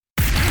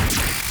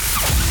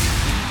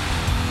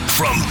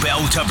From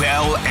bell to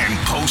bell and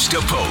post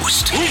to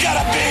post. We got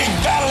a big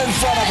battle in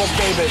front of us,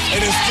 baby,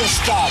 and it's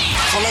just started.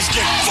 So let's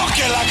get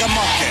funky like a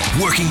monkey.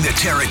 Working the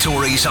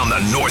territories on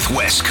the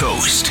Northwest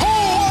Coast. Who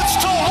wants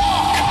to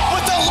walk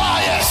with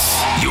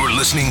Elias? You're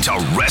listening to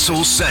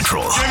Wrestle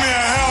Central. Give me a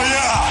hell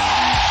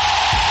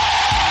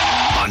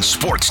yeah. On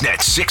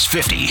Sportsnet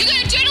 650. You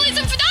got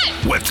journalism for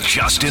that? With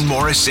Justin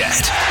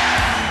Morissette.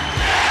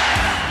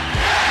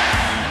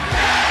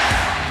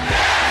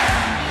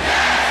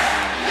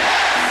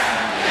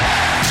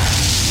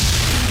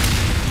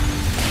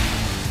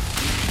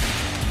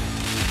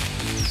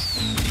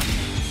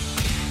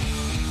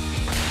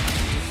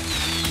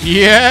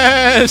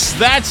 Yes,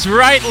 that's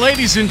right,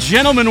 ladies and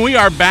gentlemen. We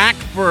are back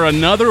for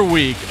another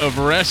week of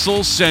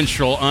Wrestle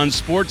Central on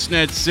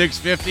Sportsnet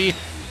 650.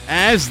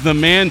 As the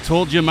man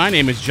told you, my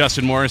name is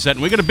Justin Morissette,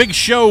 and we got a big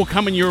show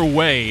coming your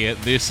way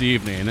this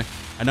evening.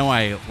 I know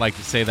I like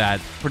to say that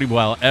pretty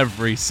well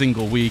every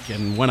single week,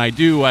 and when I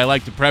do, I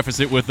like to preface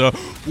it with a,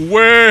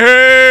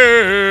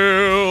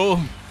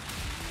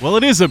 well,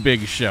 it is a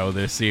big show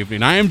this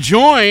evening. I am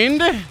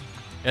joined,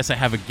 yes, I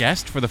have a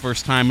guest for the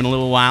first time in a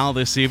little while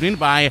this evening,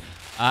 by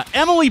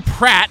Emily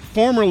Pratt,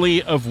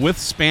 formerly of With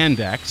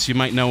Spandex. You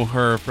might know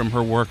her from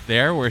her work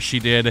there, where she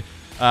did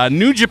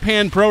New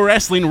Japan Pro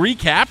Wrestling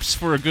recaps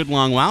for a good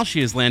long while. She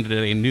has landed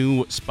at a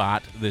new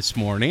spot this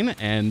morning,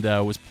 and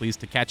was pleased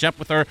to catch up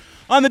with her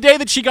on the day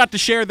that she got to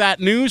share that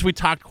news. We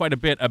talked quite a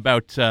bit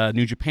about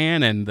New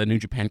Japan and the New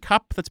Japan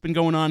Cup that's been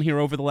going on here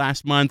over the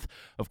last month.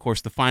 Of course,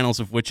 the finals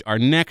of which are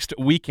next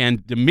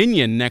weekend.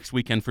 Dominion next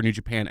weekend for New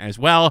Japan as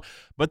well.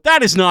 But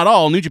that is not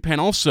all. New Japan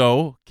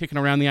also kicking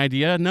around the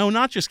idea. No,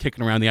 not just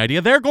kicking around the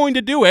idea. They're going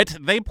to do it.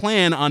 They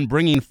plan on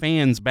bringing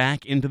fans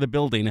back into the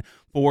building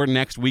for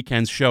next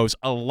weekend's shows.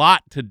 A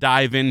lot to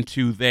dive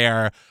into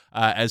there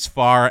as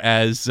far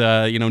as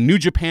New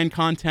Japan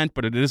content,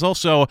 but it is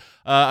also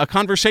a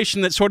conversation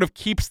that sort of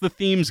keeps the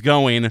themes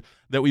going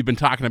that we've been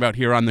talking about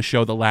here on the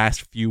show the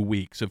last few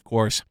weeks. Of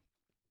course,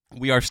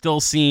 we are still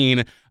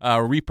seeing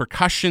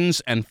repercussions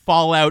and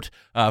fallout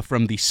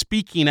from the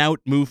speaking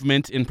out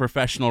movement in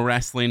professional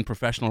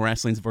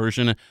wrestling's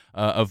version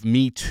of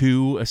Me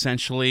Too,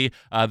 essentially,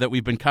 that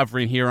we've been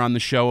covering here on the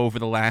show over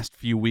the last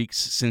few weeks,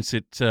 since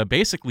it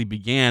basically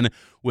began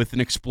with an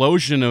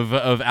explosion of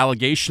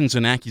allegations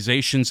and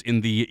accusations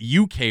in the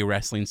UK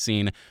wrestling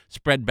scene,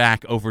 spread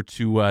back over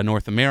to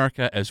North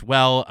America as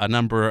well. A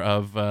number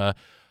of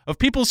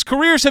people's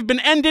careers have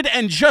been ended,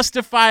 and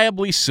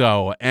justifiably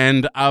so.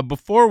 And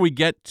before we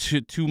get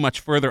too much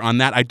further on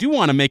that, I do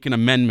want to make an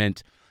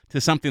amendment to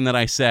something that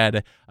I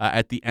said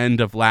at the end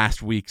of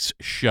last week's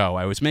show.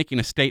 I was making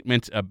a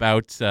statement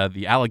about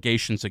the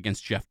allegations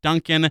against Jeff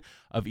Duncan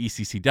of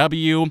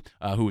ECCW,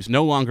 who is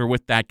no longer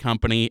with that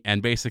company,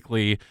 and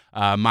basically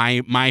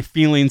my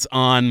feelings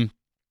on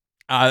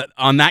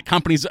that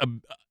company's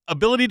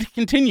ability to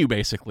continue,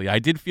 basically. I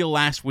did feel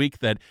last week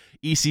that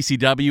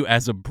ECCW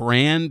as a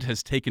brand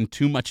has taken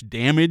too much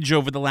damage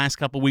over the last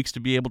couple weeks to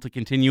be able to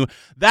continue.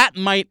 That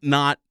might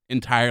not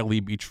entirely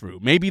be true.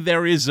 Maybe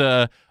there is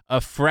a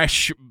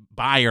fresh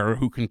buyer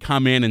who can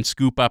come in and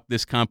scoop up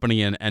this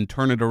company and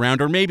turn it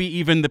around, or maybe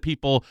even the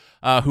people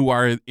who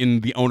are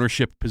in the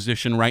ownership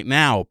position right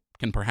now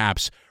can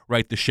perhaps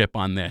right the ship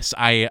on this.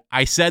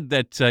 I said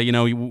that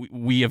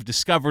we have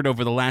discovered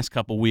over the last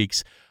couple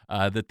weeks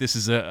that this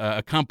is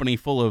a company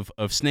full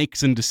of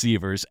snakes and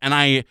deceivers. And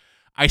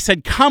I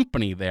said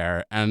company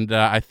there, and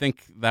I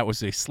think that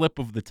was a slip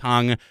of the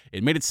tongue.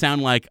 It made it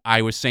sound like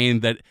I was saying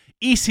that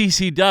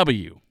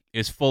ECCW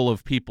is full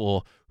of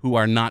people who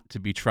are not to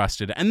be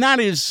trusted. And that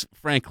is,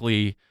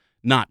 frankly,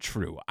 not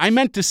true. I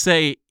meant to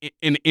say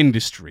an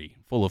industry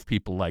full of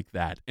people like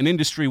that. An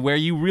industry where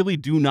you really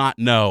do not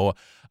know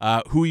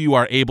who you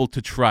are able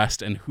to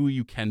trust and who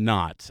you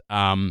cannot.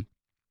 And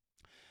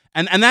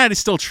that is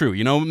still true.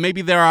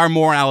 Maybe there are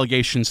more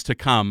allegations to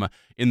come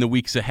in the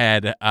weeks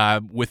ahead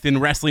within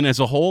wrestling as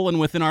a whole and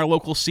within our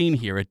local scene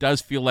here. It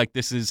does feel like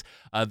this is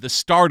the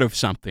start of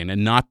something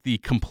and not the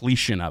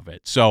completion of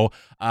it. So,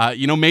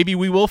 maybe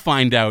we will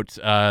find out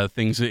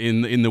things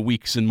in the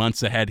weeks and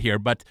months ahead here.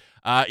 But,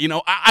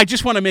 I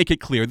just want to make it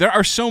clear. There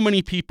are so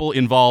many people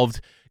involved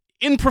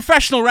in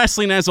professional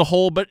wrestling as a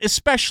whole, but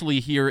especially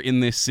here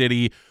in this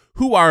city,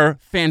 who are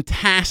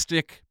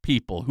fantastic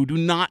people who do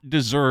not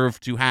deserve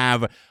to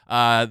have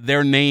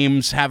their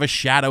names have a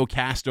shadow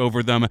cast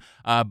over them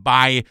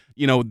by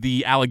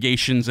the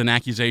allegations and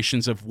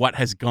accusations of what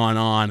has gone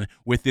on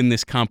within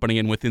this company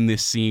and within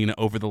this scene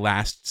over the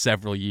last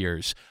several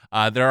years.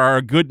 There are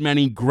a good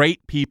many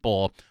great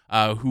people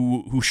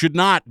who should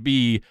not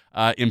be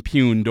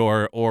impugned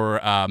or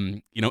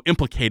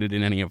implicated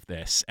in any of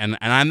this, and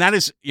that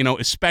is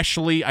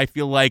especially, I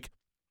feel like,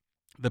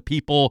 the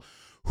people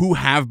who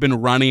have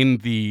been running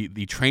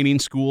the training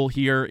school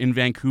here in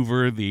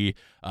Vancouver, the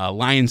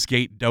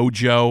Lionsgate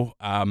Dojo,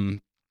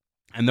 and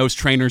those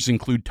trainers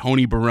include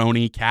Tony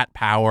Baroni, Cat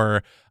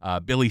Power,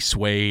 Billy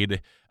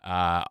Swade,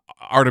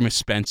 Artemis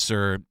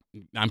Spencer.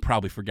 I'm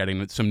probably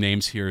forgetting some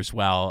names here as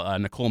well.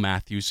 Nicole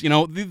Matthews.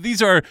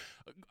 These are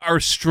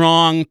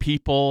strong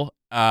people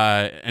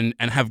and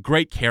have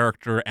great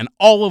character, and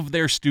all of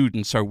their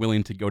students are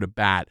willing to go to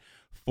bat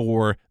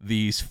for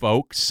these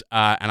folks,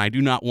 and I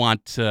do not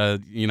want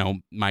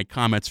my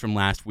comments from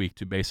last week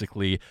to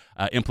basically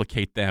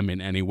implicate them in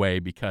any way,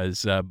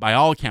 because by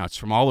all accounts,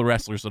 from all the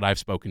wrestlers that I've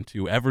spoken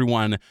to,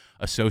 everyone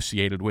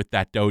associated with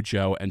that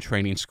dojo and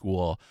training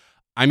school,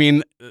 I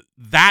mean,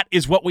 that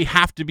is what we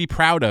have to be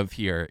proud of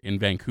here in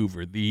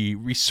Vancouver. The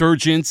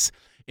resurgence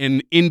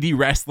in indie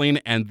wrestling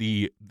and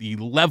the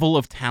level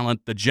of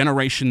talent, the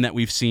generation that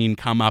we've seen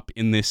come up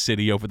in this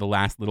city over the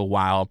last little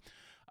while.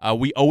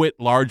 We owe it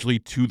largely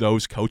to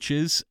those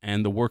coaches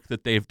and the work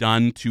that they've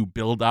done to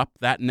build up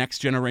that next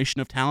generation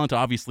of talent.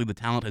 Obviously, the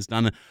talent has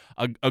done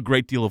a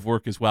great deal of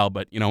work as well,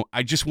 but,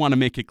 I just want to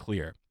make it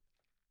clear.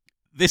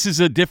 This is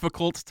a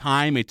difficult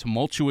time, a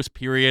tumultuous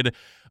period,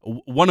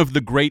 one of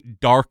the great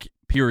dark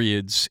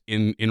periods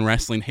in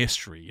wrestling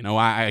history.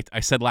 I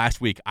said last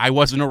week, I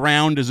wasn't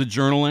around as a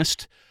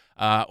journalist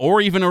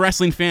or even a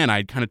wrestling fan.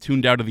 I'd kind of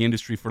tuned out of the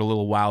industry for a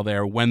little while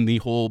there when the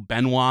whole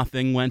Benoit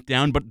thing went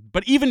down.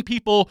 But even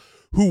people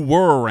who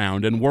were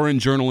around and were in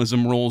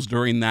journalism roles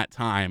during that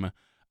time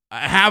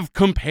have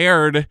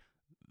compared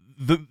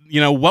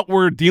what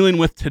we're dealing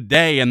with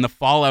today and the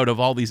fallout of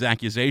all these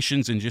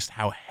accusations and just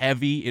how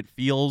heavy it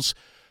feels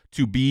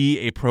to be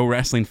a pro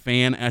wrestling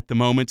fan at the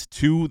moment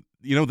to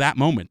that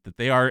moment, that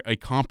they are a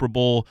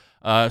comparable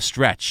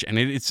stretch. And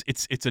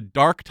it's a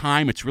dark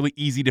time. It's really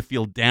easy to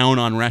feel down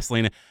on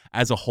wrestling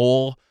as a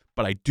whole,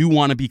 but I do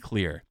want to be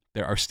clear.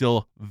 There are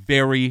still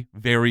very,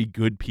 very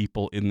good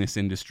people in this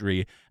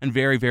industry, and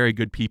very, very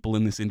good people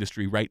in this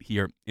industry right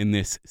here in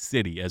this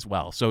city as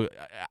well. So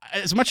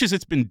as much as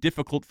it's been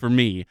difficult for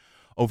me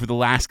over the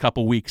last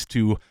couple weeks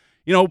to,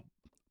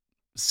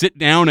 sit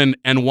down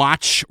and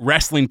watch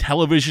wrestling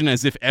television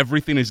as if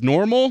everything is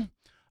normal,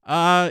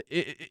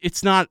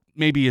 it's not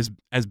maybe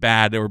as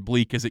bad or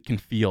bleak as it can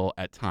feel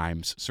at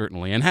times,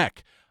 certainly. And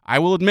heck, I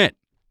will admit,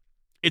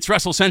 it's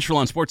Wrestle Central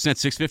on Sportsnet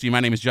 650. My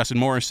name is Justin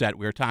Morissette.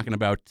 We're talking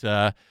about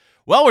the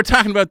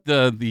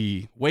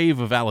wave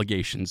of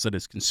allegations that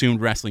has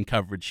consumed wrestling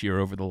coverage here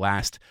over the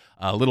last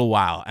little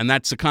while. And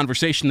that's a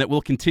conversation that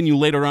will continue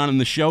later on in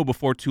the show.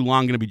 Before too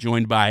long, going to be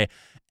joined by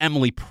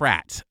Emily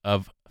Pratt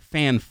of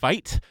Fan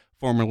Fight,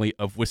 formerly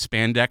of With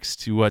Spandex,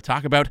 to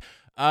talk about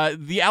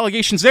the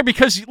allegations there.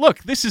 Because, look,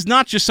 this is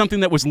not just something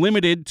that was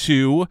limited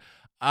to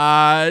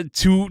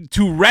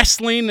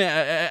wrestling,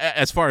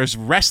 as far as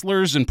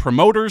wrestlers and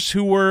promoters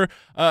who were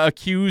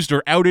accused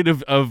or outed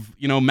of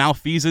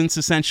malfeasance.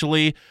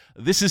 Essentially,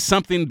 this is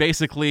something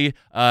basically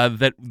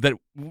that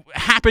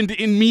happened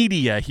in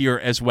media here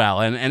as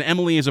well, and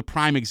Emily is a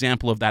prime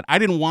example of that. I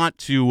didn't want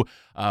to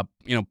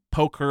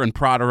poke her and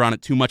prod her on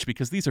it too much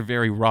because these are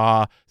very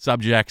raw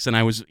subjects, and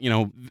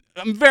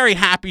I'm very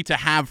happy to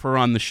have her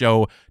on the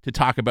show to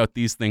talk about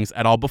these things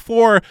at all.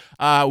 Before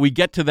we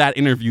get to that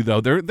interview,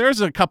 though, there's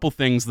a couple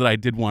things that I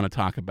did want to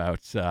talk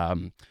about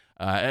to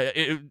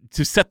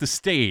set the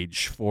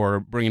stage for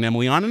bringing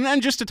Emily on, and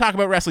then just to talk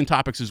about wrestling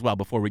topics as well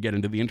before we get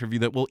into the interview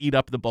that will eat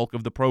up the bulk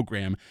of the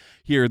program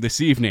here this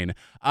evening.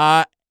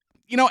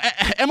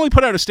 Emily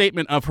put out a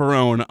statement of her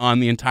own on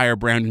the entire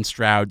Brandon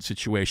Stroud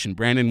situation.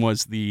 Brandon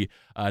was the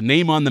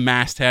name on the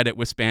masthead at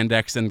With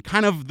Spandex, and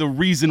kind of the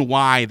reason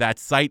why that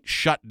site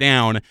shut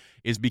down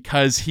is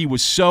because he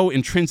was so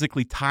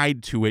intrinsically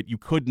tied to it, you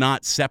could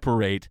not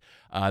separate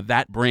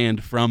that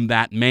brand from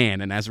that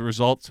man. And as a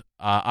result,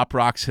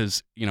 Uproxx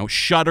has,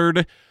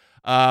 shuttered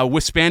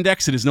with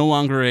Spandex. It is no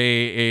longer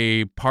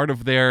a part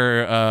of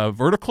their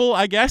vertical,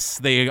 I guess.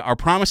 They are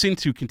promising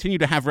to continue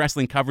to have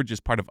wrestling coverage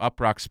as part of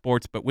Uproxx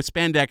Sports, but With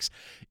Spandex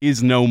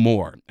is no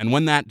more. And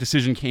when that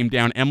decision came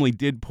down, Emily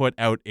did put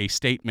out a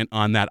statement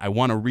on that. I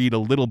want to read a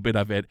little bit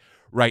of it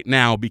right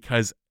now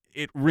because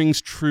it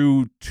rings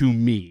true to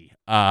me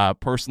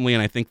personally,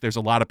 and I think there's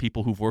a lot of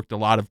people who've worked a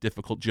lot of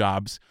difficult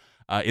jobs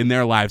in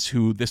their lives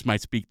who this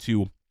might speak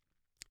to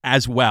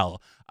as well.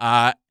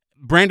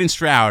 Brandon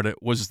Stroud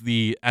was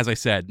as I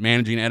said,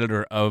 managing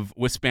editor of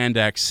With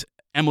Spandex.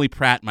 Emily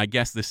Pratt, my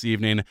guest this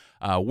evening,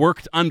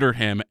 worked under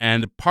him,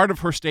 and part of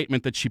her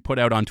statement that she put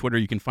out on Twitter,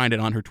 you can find it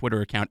on her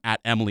Twitter account,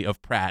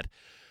 @EmilyofPratt,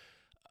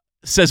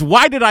 says,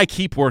 "Why did I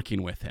keep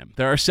working with him?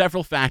 There are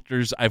several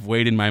factors I've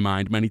weighed in my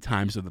mind many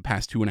times over the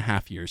past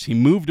 2.5 years. He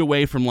moved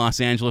away from Los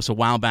Angeles a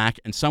while back,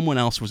 and someone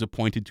else was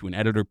appointed to an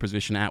editor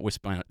position at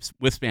With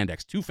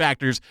Spandex. Two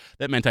factors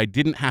that meant I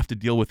didn't have to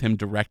deal with him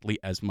directly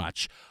as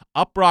much.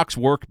 Uproxx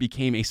work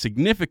became a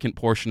significant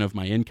portion of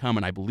my income,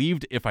 and I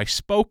believed if I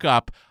spoke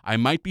up, I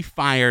might be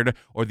fired,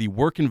 or the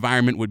work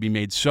environment would be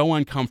made so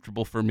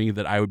uncomfortable for me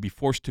that I would be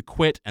forced to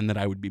quit and that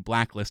I would be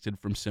blacklisted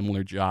from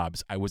similar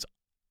jobs. I was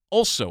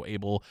also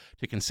able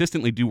to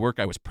consistently do work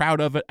I was proud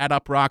of at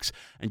Uproxx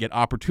and get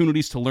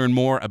opportunities to learn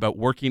more about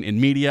working in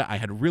media. I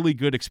had really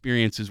good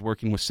experiences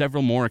working with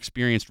several more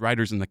experienced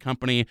writers in the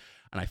company,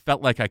 and I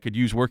felt like I could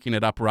use working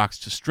at Uproxx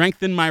to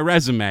strengthen my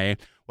resume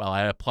while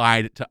I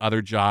applied to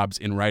other jobs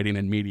in writing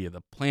and media.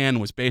 The plan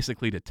was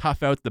basically to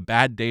tough out the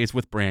bad days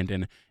with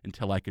Brandon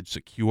until I could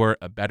secure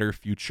a better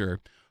future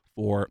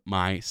for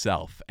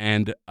myself.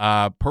 And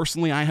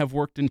personally, I have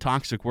worked in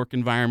toxic work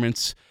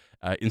environments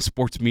in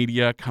sports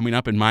media coming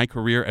up in my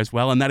career as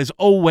well, and that is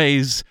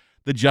always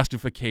the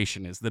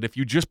justification, is that if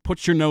you just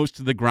put your nose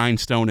to the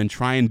grindstone and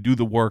try and do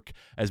the work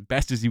as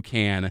best as you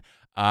can,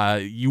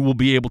 you will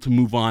be able to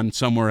move on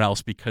somewhere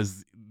else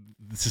because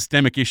the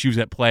systemic issues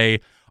at play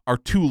are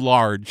too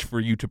large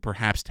for you to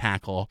perhaps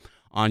tackle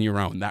on your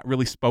own. That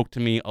really spoke to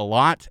me a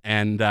lot,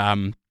 and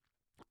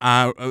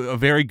a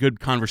very good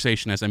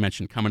conversation, as I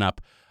mentioned, coming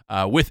up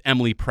with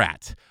Emily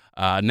Pratt,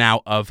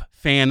 now of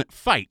Fan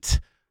Fight,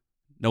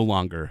 no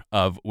longer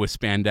of With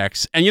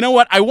Spandex. And you know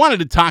what? I wanted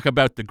to talk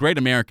about the Great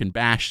American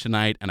Bash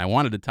tonight, and I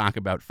wanted to talk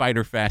about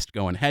Fyter Fest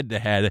going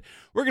head-to-head.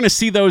 We're going to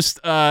see those,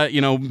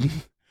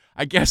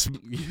 I guess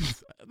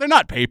they're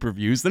not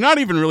pay-per-views. They're not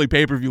even really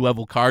pay-per-view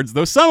level cards,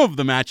 though some of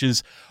the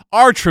matches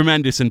are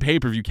tremendous in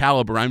pay-per-view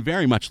caliber. I'm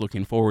very much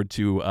looking forward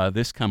to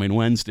this coming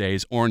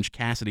Wednesday's Orange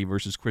Cassidy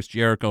versus Chris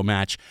Jericho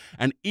match,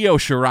 and Io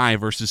Shirai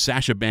versus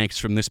Sasha Banks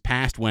from this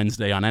past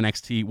Wednesday on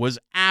NXT was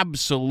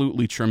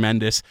absolutely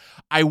tremendous.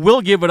 I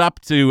will give it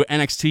up to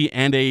NXT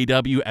and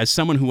AEW as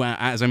someone who,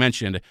 as I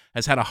mentioned,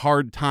 has had a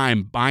hard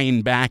time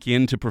buying back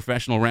into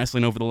professional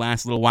wrestling over the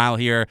last little while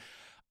here.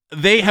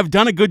 They have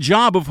done a good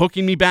job of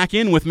hooking me back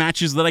in with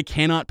matches that I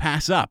cannot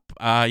pass up.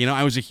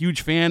 I was a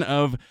huge fan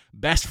of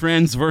Best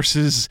Friends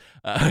versus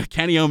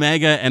Kenny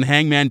Omega and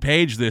Hangman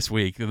Page this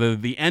week.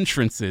 The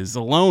entrances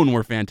alone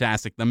were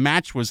fantastic. The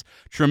match was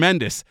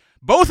tremendous.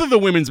 Both of the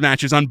women's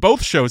matches on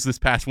both shows this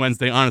past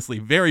Wednesday, honestly,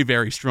 very,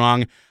 very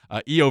strong.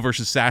 Io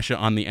versus Sasha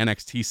on the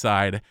NXT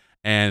side,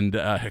 and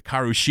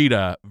Hikaru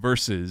Shida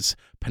versus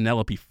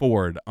Penelope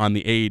Ford on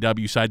the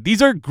AEW side.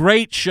 These are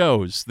great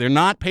shows. They're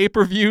not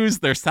pay-per-views.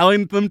 They're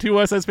selling them to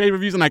us as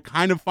pay-per-views, and I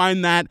kind of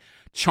find that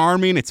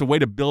charming. It's a way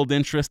to build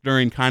interest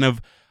during kind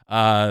of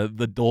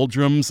the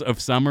doldrums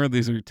of summer.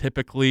 These are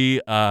typically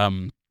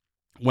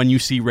when you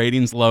see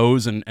ratings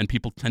lows and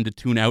people tend to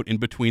tune out in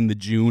between the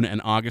June and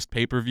August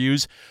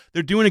pay-per-views.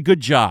 They're doing a good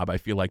job, I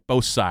feel like,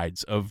 both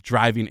sides of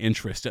driving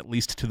interest, at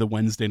least to the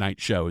Wednesday night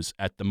shows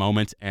at the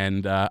moment.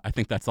 And I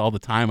think that's all the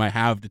time I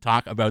have to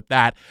talk about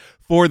that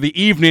for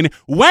the evening.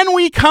 When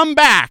we come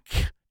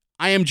back,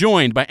 I am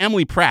joined by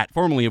Emily Pratt,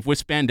 formerly of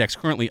With Spandex,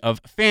 currently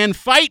of Fan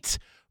Fight,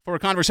 for a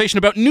conversation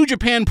about New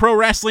Japan Pro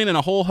Wrestling and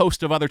a whole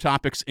host of other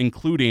topics,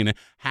 including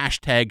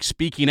hashtag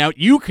Speaking Out.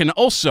 You can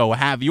also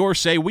have your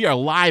say. We are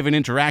live and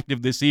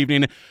interactive this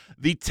evening.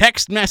 The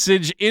text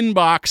message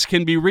inbox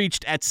can be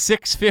reached at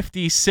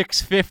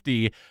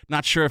 650-650.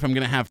 Not sure if I'm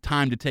going to have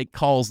time to take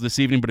calls this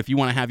evening, but if you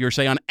want to have your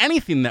say on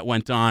anything that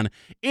went on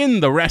in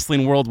the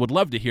wrestling world, would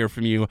love to hear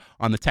from you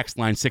on the text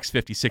line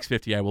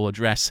 650-650. I will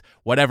address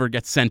whatever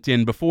gets sent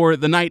in before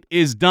the night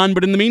is done.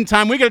 But in the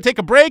meantime, we got to take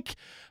a break,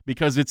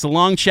 because it's a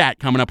long chat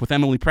coming up with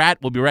Emily Pratt.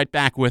 We'll be right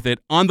back with it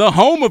on the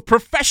home of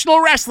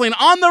professional wrestling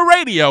on the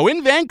radio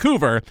in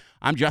Vancouver.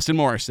 I'm Justin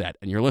Morissette,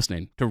 and you're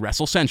listening to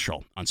Wrestle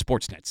Central on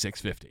Sportsnet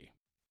 650.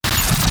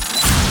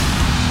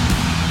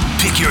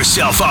 Pick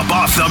yourself up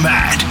off the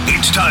mat.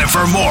 It's time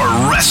for more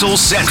Wrestle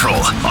Central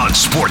on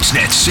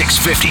Sportsnet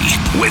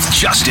 650 with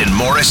Justin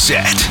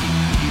Morissette.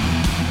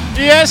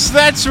 Yes,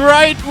 that's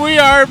right. We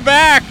are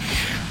back.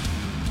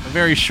 A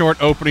very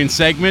short opening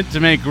segment to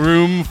make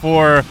room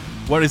for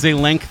what is a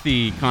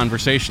lengthy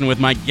conversation with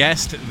my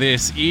guest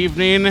this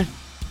evening.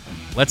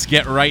 Let's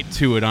get right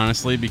to it,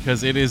 honestly,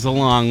 because it is a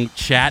long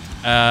chat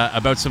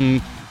about some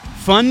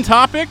fun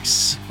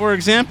topics. For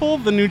example,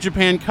 the New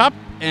Japan Cup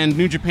and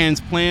New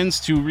Japan's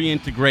plans to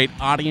reintegrate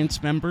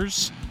audience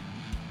members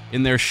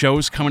in their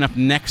shows coming up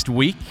next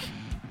week.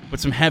 But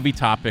some heavy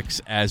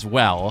topics as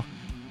well,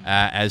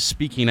 as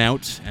Speaking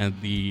Out and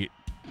the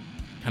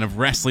kind of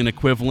wrestling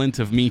equivalent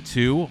of Me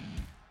Too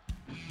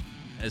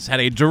has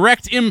had a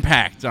direct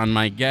impact on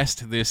my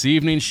guest this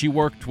evening. She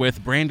worked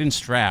with Brandon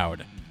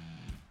Stroud,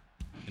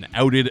 an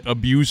outed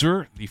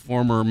abuser, the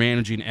former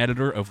managing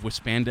editor of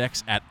With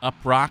Spandex at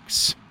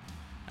Uprocks.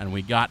 And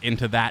we got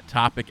into that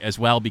topic as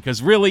well,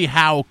 because really,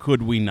 how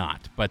could we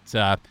not?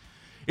 But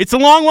it's a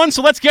long one,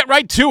 so let's get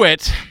right to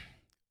it.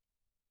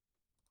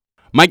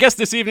 My guest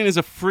this evening is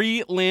a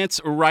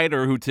freelance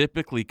writer who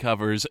typically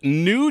covers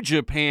New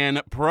Japan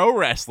Pro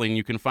Wrestling.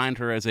 You can find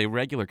her as a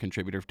regular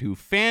contributor to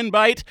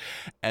Fanbyte,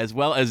 as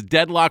well as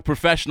Deadlock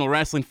Professional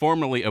Wrestling,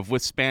 formerly of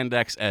With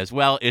Spandex as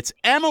well. It's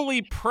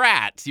Emily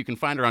Pratt. You can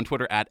find her on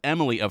Twitter at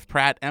Emily of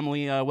Pratt.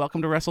 Emily,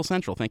 welcome to Wrestle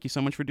Central. Thank you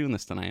so much for doing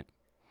this tonight.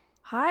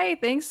 Hi,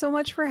 thanks so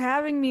much for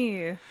having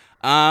me.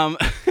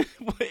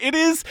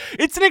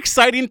 It's an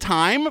exciting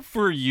time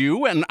for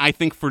you, and I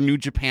think for New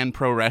Japan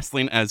Pro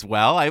Wrestling as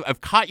well.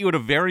 I've caught you at a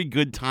very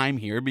good time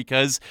here,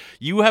 because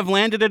you have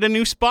landed at a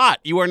new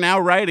spot. You are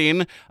now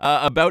writing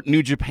about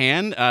New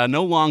Japan,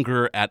 no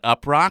longer at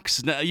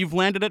Uprocks. You've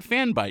landed at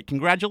Fanbyte.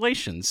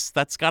 Congratulations.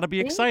 That's got to be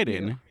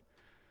exciting.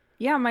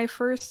 Yeah, my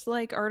first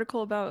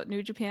article about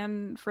New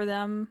Japan for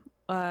them,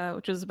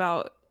 which was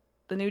about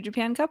the New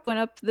Japan Cup, went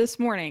up this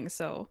morning,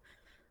 so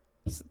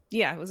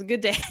Yeah, it was a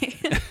good day.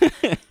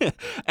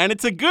 And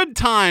it's a good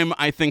time,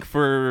 I think,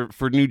 for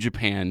New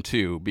Japan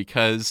too,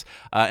 because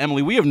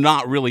Emily, we have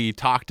not really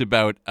talked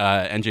about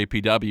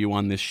NJPW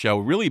on this show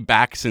really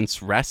back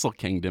since Wrestle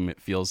Kingdom. It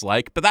feels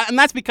like, but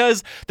that's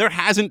because there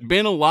hasn't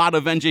been a lot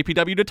of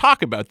NJPW to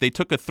talk about. They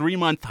took a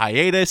 3-month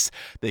hiatus.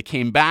 They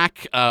came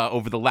back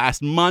over the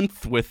last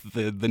month with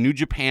the New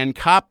Japan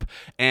Cup,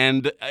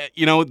 and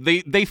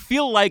they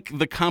feel like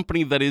the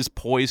company that is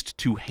poised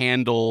to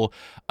handle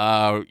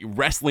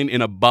wrestling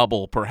in a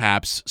bubble,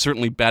 perhaps,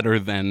 certainly better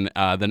than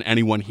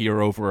anyone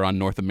here over on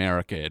North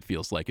America, it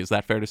feels like. Is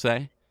that fair to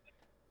say?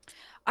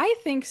 I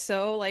think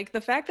so. Like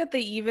the fact that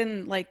they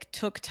even like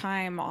took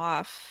time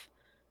off,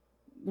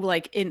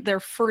 like in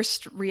their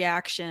first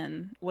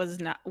reaction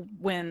was not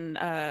when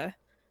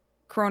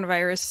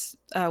coronavirus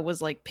was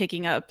like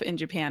picking up in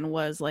Japan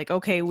was like,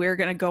 okay, we're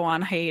gonna go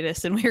on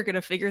hiatus and we're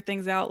gonna figure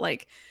things out.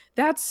 Like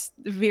that's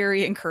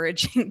very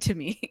encouraging to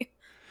me.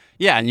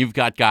 Yeah, and you've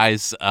got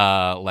guys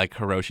like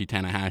Hiroshi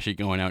Tanahashi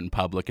going out in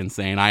public and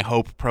saying, "I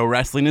hope pro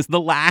wrestling is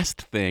the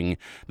last thing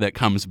that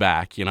comes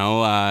back."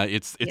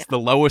 It's Yeah. the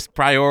lowest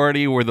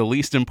priority. We're the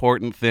least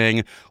important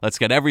thing. Let's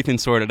get everything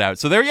sorted out.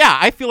 So there, yeah,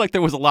 I feel like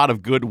there was a lot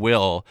of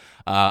goodwill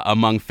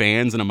among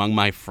fans and among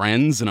my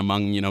friends and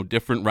among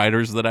different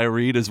writers that I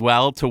read as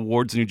well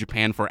towards New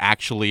Japan for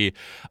actually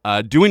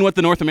doing what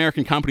the North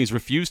American companies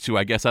refuse to.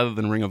 I guess other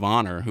than Ring of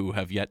Honor, who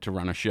have yet to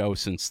run a show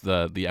since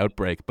the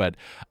outbreak, but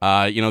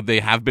they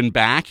have been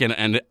back,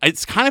 and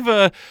it's kind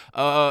of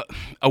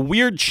a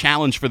weird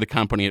challenge for the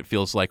company, it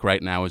feels like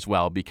right now as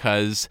well,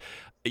 because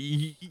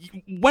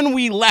when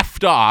we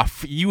left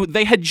off,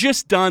 they had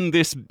just done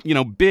this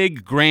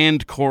big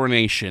grand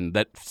coronation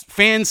that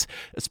fans,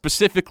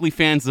 specifically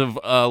fans of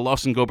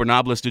Los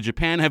Ingobernables de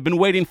Japan, have been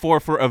waiting for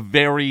a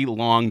very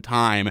long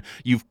time.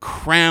 You've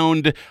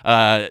crowned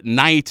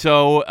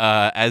Naito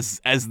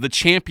as the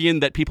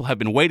champion that people have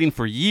been waiting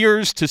for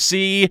years to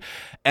see,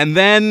 and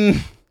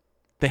then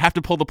they have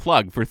to pull the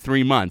plug for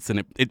 3 months.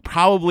 And it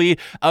probably,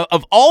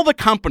 of all the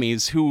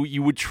companies who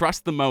you would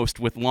trust the most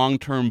with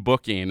long-term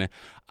booking,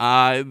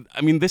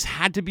 this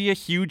had to be a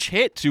huge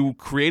hit to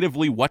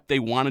creatively what they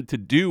wanted to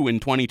do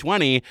in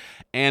 2020.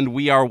 And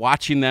we are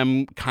watching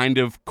them kind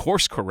of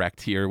course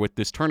correct here with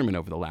this tournament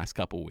over the last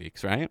couple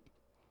weeks, right?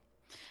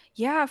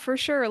 Yeah, for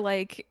sure.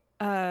 Like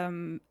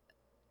the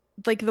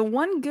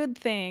one good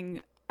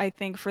thing I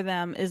think for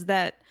them is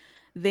that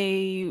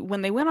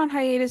when they went on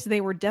hiatus,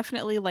 they were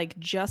definitely like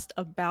just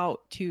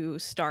about to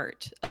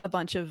start a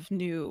bunch of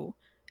new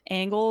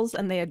angles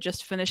and they had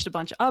just finished a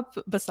bunch up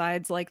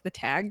besides like the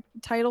tag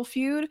title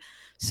feud.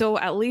 So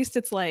at least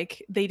it's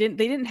like they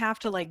didn't have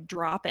to like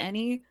drop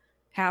any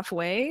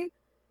halfway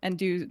and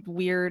do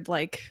weird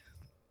like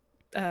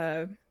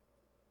uh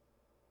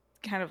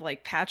kind of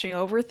like patching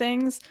over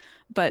things,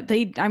 but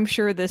I'm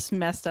sure this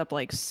messed up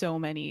like so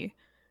many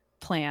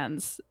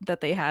plans that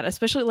they had,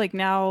 especially like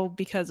now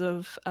because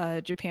of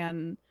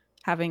Japan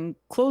having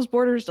closed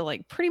borders to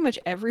like pretty much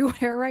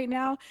everywhere right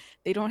now.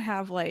 They don't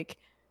have like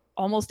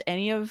almost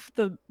any of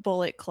the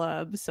Bullet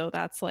Club, so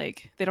that's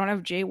like they don't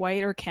have Jay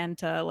White or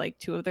Kenta, like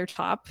two of their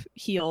top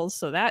heels,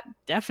 so that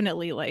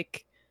definitely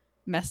like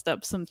messed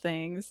up some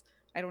things.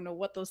 I don't know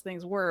what those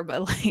things were,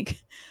 but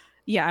like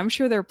yeah, I'm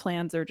sure their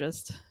plans are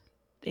just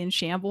in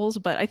shambles,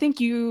 but I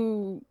think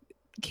you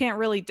can't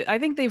really I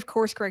think they've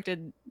course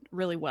corrected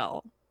really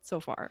well so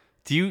far.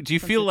 Do you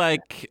feel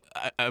like,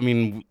 I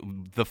mean,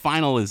 the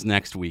final is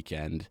next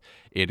weekend.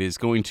 It is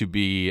going to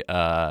be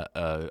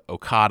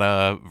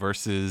Okada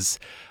versus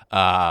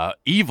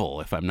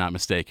Evil, if I'm not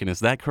mistaken. Is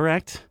that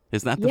correct?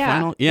 Is that the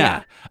final?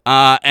 Yeah.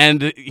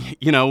 And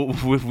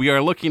we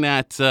are looking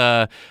at.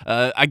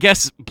 I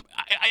guess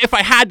if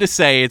I had to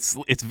say, it's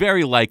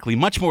very likely,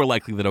 much more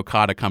likely that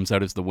Okada comes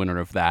out as the winner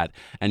of that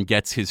and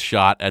gets his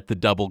shot at the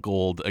double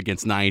gold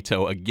against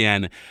Naito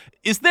again.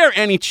 Is there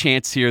any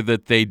chance here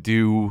that they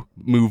do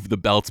move the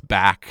belts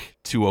back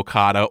to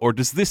Okada, or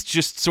does this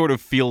just sort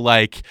of feel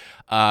like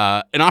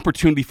an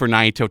opportunity for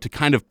Naito to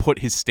kind of put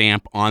his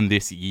stamp on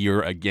this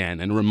year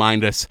again and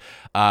remind us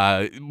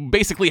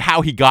basically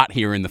how he got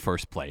here in the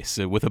first place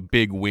with a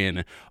big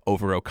win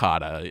over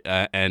Okada,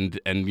 and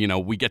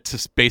we get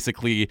to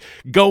basically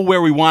go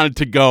where we wanted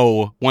to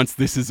go once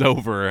this is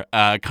over,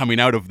 coming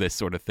out of this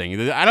sort of thing.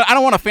 I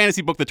don't want to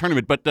fantasy book the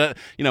tournament, but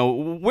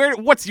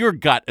what's your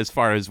gut as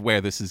far as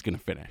where this is going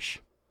to finish?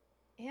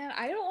 And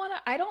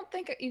I don't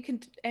think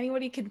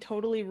anybody can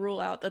totally rule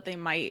out that they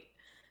might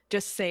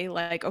just say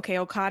like, okay,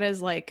 Okada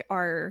is like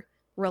our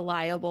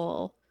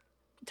reliable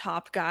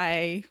top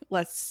guy.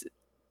 Let's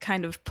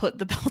kind of put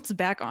the belts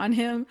back on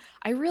him.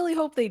 I really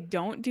hope they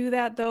don't do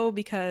that though,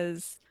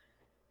 because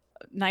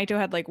Naito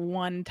had like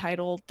one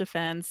title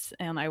defense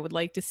and I would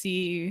like to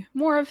see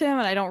more of him.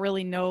 And I don't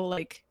really know,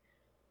 like,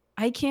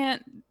 I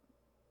can't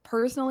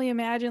personally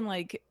imagine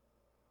like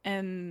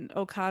an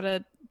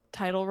Okada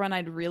title run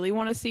I'd really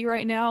want to see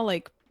right now.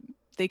 Like,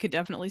 they could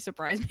definitely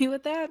surprise me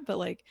with that, but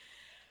like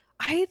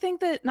I think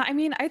that I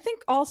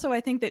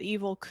think that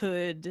Evil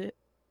could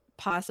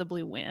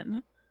possibly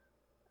win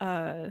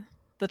the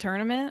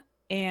tournament,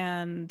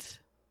 and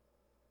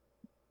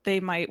they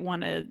might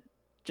want to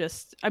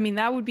just, I mean,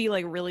 that would be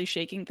like really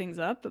shaking things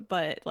up,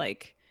 but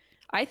like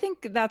I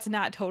think that's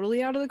not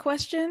totally out of the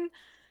question.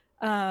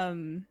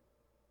 Um,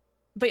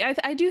 but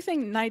I do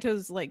think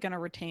Naito's like gonna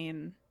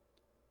retain.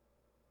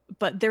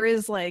 But there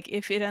is like,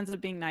 if it ends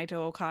up being Naito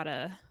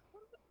Okada,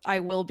 I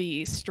will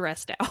be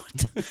stressed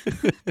out.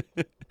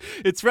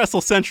 It's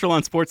Wrestle Central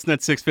on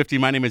Sportsnet 650.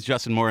 My name is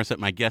Justin Morissette.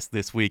 My guest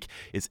this week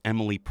is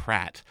Emily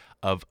Pratt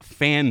of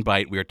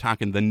Fanbyte. We are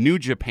talking the New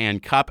Japan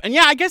Cup. And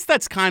yeah, I guess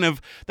that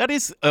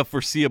is a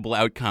foreseeable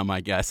outcome, I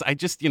guess. I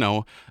just,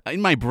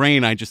 in my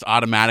brain, I just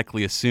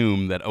automatically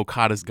assume that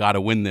Okada's got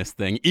to win this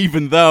thing,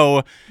 even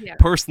though,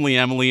 personally,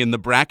 Emily, in the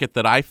bracket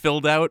that I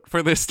filled out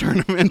for this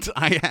tournament,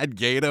 I had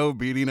Gato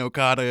beating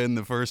Okada in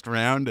the first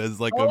round as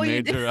like a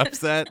major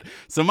upset.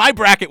 So my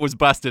bracket was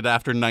busted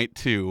after night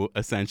 2,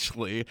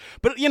 essentially.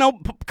 But,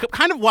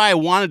 kind of why I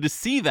wanted to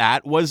see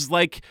that was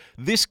like,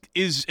 this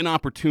is an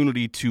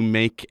opportunity to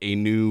make a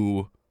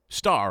new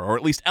star, or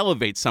at least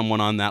elevate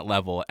someone on that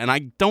level. And I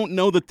don't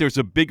know that there's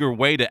a bigger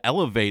way to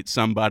elevate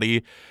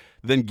somebody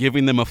than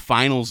giving them a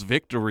finals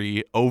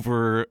victory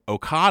over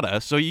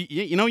Okada. So,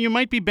 you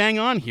might be bang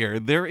on here.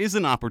 There is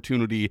an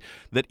opportunity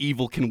that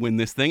Evil can win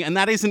this thing. And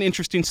that is an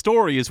interesting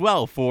story as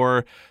well,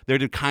 for there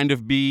to kind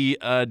of be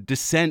a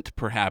dissent,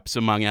 perhaps,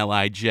 among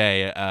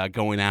LIJ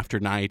going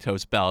after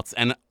Naito's belts.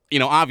 And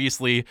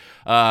obviously,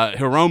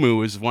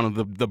 Hiromu is one of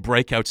the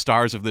breakout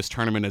stars of this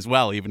tournament as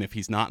well, even if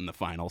he's not in the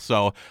final.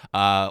 So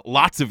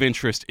lots of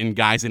interest in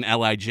guys in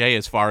LIJ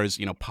as far as,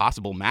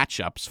 possible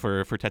matchups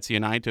for Tetsuya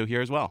Naito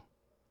here as well.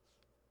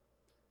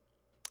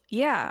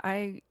 Yeah,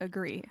 I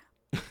agree.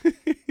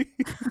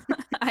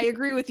 I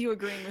agree with you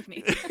agreeing with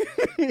me.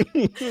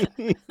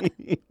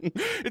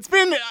 It's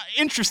been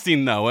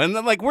interesting, though. And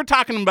like, we're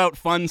talking about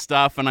fun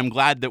stuff, and I'm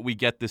glad that we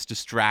get this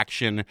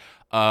distraction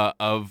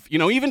of,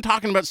 even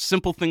talking about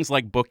simple things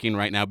like booking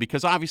right now,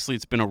 because obviously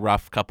it's been a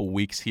rough couple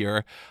weeks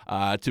here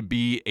to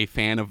be a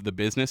fan of the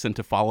business and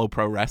to follow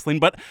pro wrestling.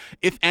 But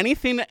if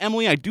anything,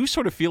 Emily, I do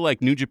sort of feel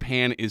like New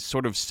Japan is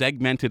sort of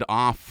segmented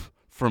off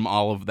from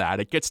all of that.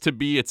 It gets to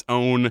be its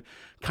own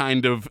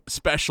kind of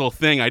special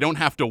thing. I don't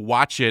have to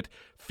watch it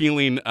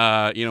feeling,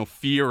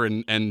 fear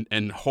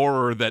and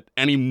horror that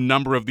any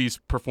number of these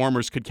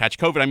performers could catch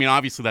COVID. I mean,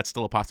 obviously that's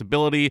still a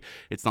possibility.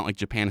 It's not like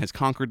Japan has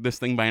conquered this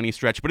thing by any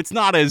stretch, but it's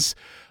not as,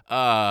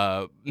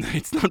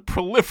 it's not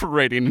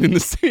proliferating in the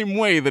same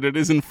way that it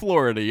is in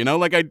Florida,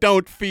 Like, I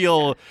don't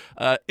feel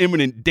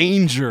imminent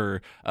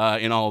danger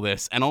in all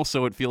this. And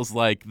also it feels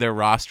like their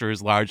roster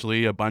is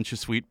largely a bunch of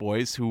sweet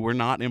boys who were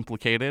not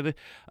implicated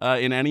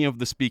in any of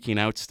the speaking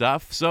out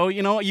stuff. So,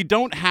 you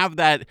don't have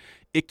that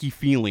icky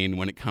feeling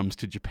when it comes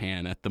to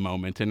Japan at the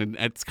moment. And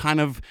it's kind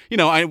of,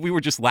 we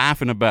were just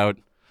laughing about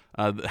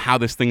how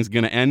this thing's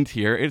going to end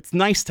here. It's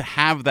nice to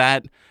have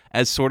that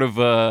as sort of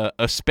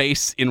a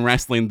space in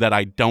wrestling that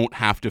I don't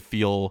have to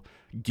feel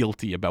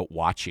guilty about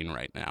watching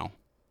right now.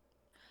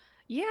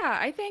 Yeah,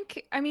 I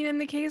think, in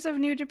the case of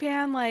New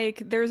Japan,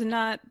 like, there's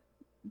not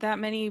that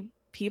many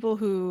people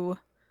who,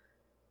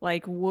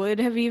 like, would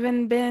have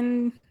even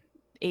been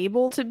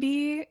able to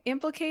be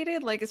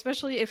implicated, like,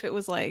 especially if it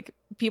was like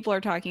people are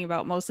talking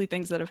about mostly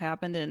things that have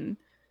happened in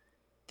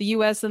the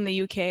US and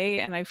the UK,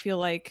 and I feel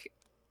like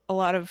a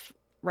lot of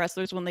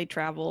wrestlers when they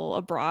travel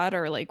abroad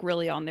are like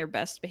really on their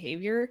best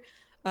behavior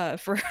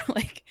for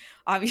like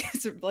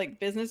obvious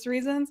like business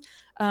reasons.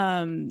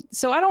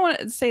 So I don't want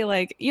to say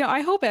like,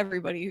 I hope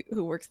everybody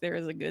who works there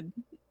is a good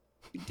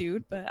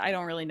dude, but I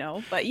don't really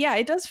know. But yeah,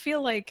 it does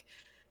feel like,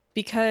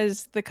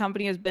 because the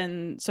company has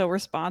been so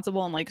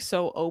responsible and like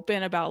so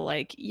open about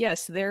like,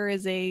 yes, there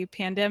is a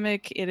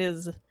pandemic. It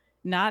is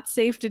not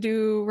safe to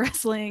do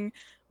wrestling.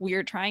 We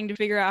are trying to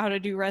figure out how to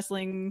do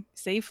wrestling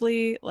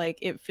safely. Like,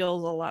 it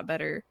feels a lot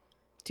better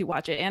to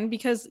watch it. And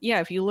because,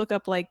 if you look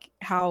up like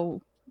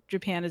how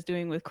Japan is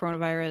doing with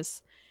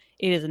coronavirus,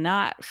 it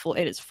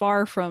is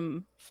far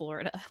from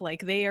Florida.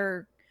 Like, they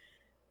are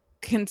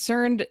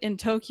concerned in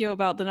Tokyo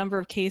about the number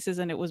of cases,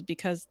 and it was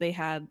because they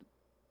had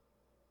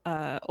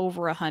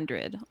over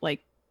 100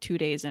 like 2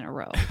 days in a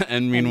row.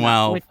 And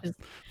meanwhile,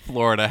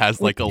 Florida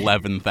has like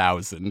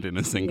 11,000 in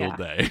a single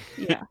day.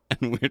 Yeah.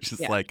 And we're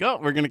just like, oh,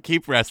 we're going to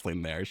keep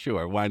wrestling there.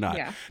 Sure, why not?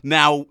 Yeah.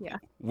 Now,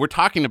 we're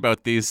talking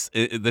about this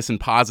in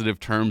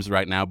positive terms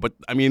right now, but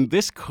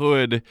this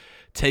could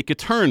take a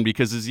turn,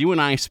 because as you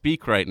and I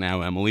speak right now,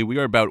 Emily, we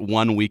are about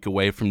 1 week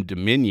away from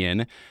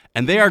Dominion,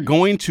 and they are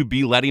going to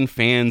be letting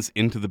fans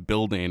into the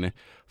building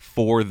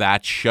for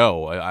that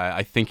show.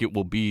 I think it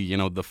will be,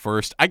 the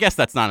first. I guess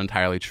that's not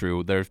entirely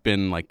true. There have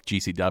been like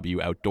GCW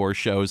outdoor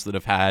shows that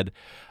have had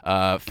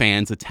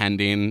fans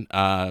attending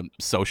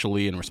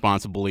socially and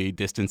responsibly,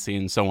 distancing,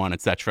 and so on,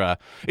 etc.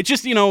 It's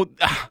just,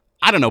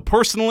 I don't know.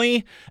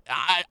 Personally,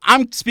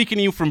 I'm speaking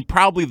to you from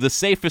probably the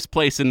safest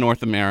place in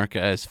North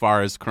America as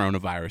far as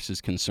coronavirus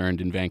is concerned,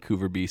 in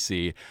Vancouver,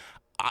 BC.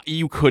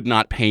 You could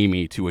not pay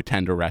me to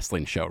attend a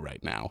wrestling show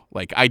right now.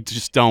 Like, I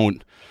just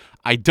don't.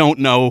 I don't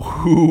know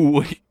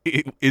who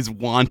is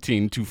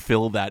wanting to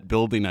fill that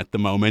building at the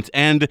moment.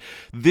 And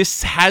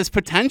this has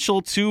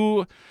potential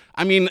to,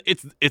 I mean,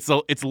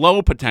 it's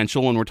low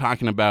potential when we're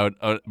talking about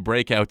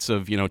breakouts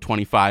of,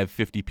 25,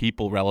 50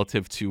 people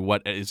relative to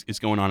what is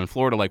going on in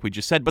Florida, like we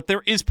just said. But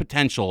there is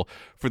potential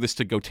for this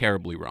to go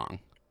terribly wrong.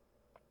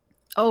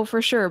 Oh,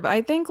 for sure. But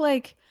I think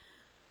like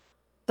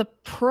the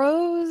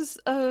pros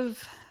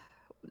of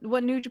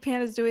what New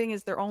Japan is doing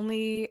is they're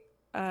only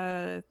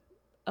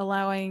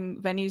allowing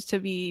venues to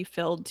be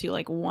filled to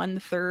like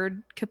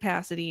 1/3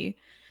 capacity,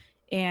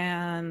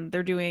 and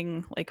they're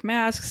doing like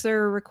masks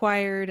are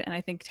required, and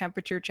I think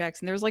temperature checks,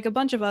 and there's like a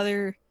bunch of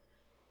other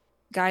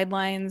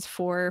guidelines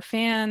for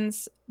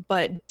fans,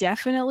 but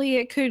definitely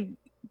it could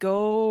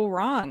go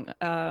wrong,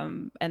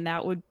 and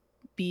that would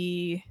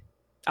be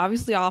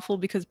obviously awful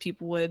because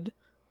people would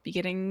be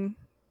getting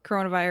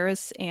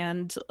coronavirus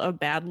and a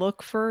bad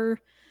look for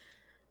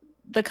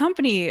the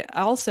company.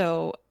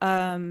 Also,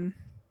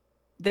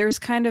 there's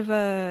kind of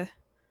a,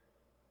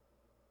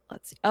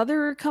 let's see,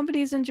 other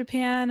companies in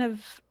Japan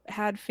have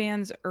had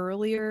fans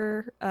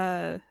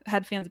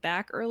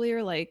back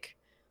earlier. Like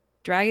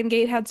Dragon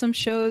Gate had some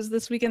shows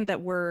this weekend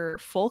that were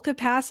full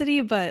capacity,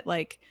 but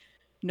like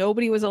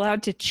nobody was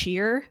allowed to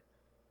cheer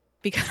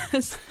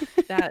because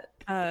that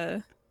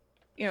I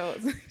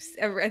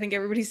think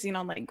everybody's seen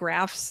on like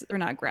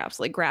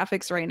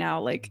graphics right now,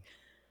 like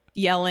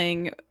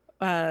yelling,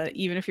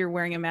 even if you're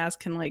wearing a mask,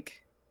 can like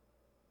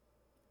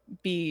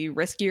be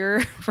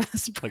riskier for the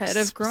spread like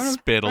of coronavirus.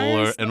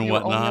 Spittle and You're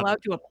whatnot. only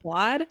allowed to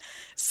applaud.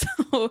 So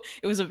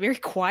it was a very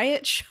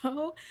quiet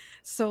show.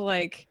 So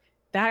like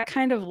that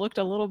kind of looked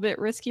a little bit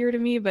riskier to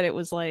me, but it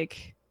was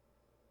like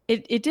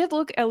it did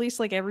look at least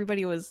like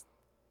everybody was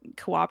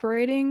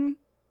cooperating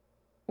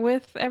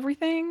with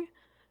everything.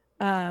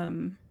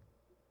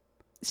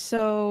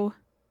 So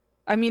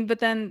I mean, but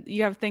then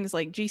you have things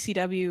like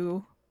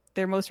GCW,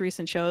 their most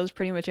recent shows,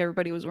 pretty much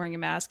everybody was wearing a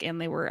mask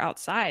and they were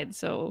outside.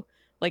 So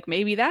like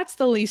maybe that's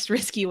the least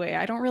risky way.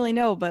 I don't really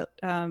know, but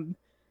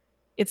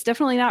it's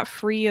definitely not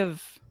free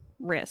of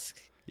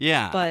risk.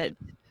 Yeah. But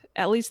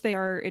at least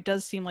it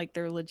does seem like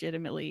they're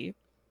legitimately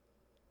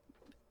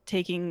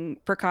taking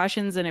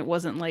precautions, and it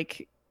wasn't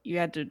like you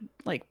had to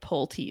like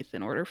pull teeth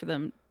in order for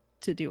them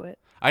to do it.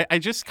 I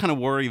just kind of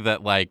worry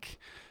that like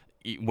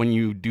when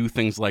you do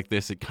things like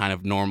this, it kind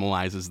of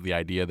normalizes the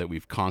idea that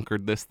we've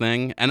conquered this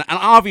thing. And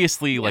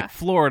obviously, like,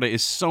 Florida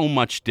is so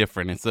much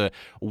different. It's a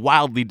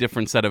wildly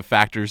different set of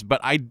factors.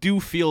 But I do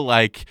feel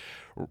like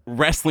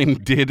wrestling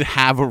did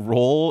have a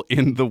role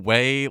in the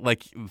way,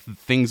 like,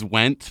 things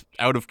went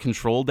out of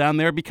control down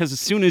there. Because as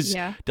soon as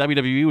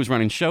WWE was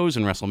running shows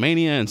and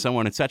WrestleMania and so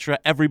on, etc.,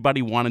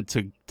 everybody wanted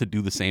to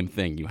do the same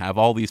thing. You have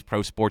all these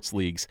pro sports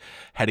leagues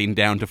heading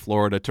down to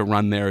Florida to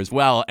run there as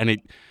well. And it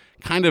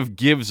kind of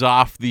gives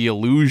off the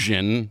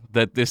illusion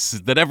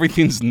that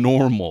everything's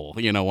normal,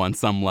 on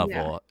some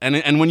level.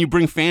 Yeah. And when you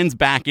bring fans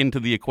back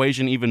into the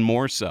equation, even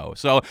more so.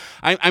 So,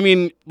 I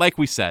mean, like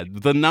we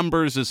said, the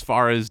numbers as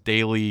far as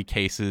daily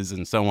cases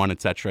and so on,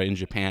 et cetera, in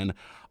Japan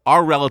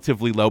are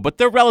relatively low, but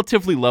they're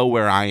relatively low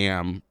where I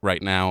am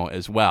right now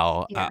as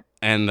well. Yeah.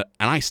 And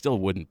I still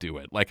wouldn't do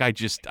it. Like, I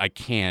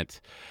can't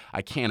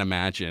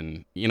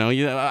imagine,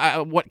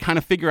 what kind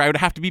of figure I would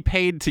have to be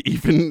paid to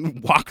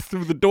even walk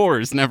through the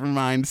doors, never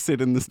mind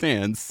sit in the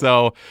stands.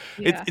 So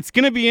it's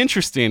going to be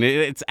interesting.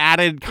 It's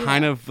added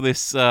kind of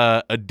this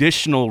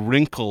additional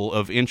wrinkle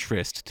of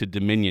interest to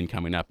Dominion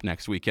coming up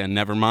next weekend,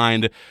 never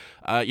mind,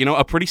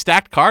 a pretty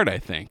stacked card, I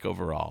think,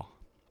 overall.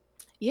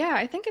 Yeah,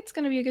 I think it's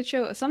going to be a good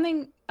show.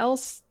 Something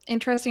else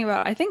interesting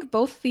about, I think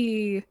both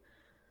the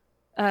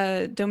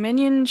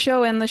Dominion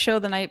show and the show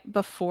the night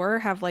before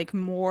have like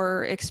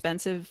more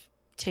expensive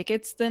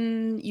tickets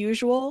than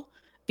usual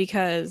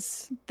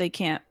because they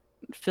can't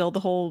fill the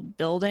whole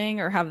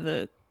building or have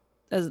the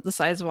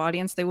size of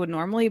audience they would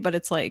normally. But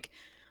it's like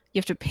you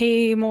have to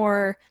pay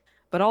more,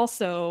 but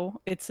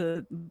also it's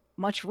a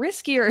much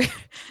riskier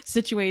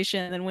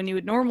situation than when you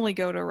would normally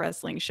go to a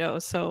wrestling show.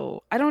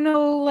 So I don't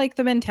know, like,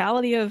 the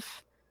mentality of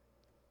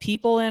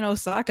people in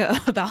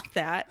Osaka about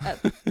that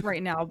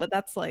right now, but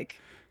that's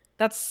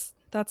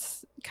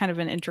kind of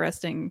an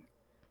interesting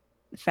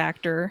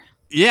factor.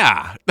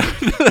 Yeah.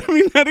 I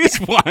mean, that is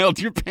wild.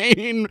 You're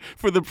paying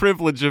for the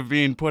privilege of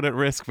being put at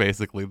risk,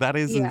 basically. That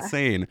is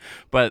insane.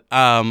 But,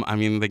 I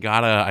mean, they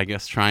gotta, I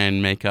guess, try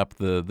and make up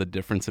the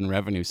difference in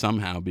revenue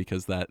somehow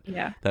because that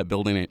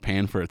building ain't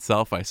paying for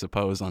itself, I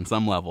suppose, on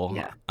some level.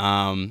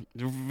 Yeah.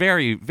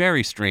 Very,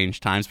 very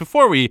strange times.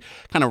 Before we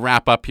kind of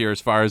wrap up here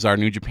as far as our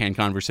New Japan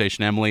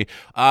conversation, Emily,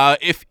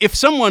 if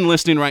someone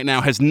listening right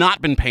now has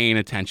not been paying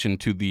attention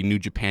to the New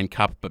Japan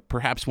Cup, but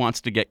perhaps wants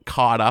to get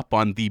caught up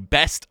on the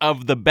best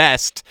of the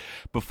best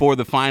before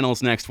the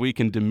finals next week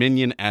in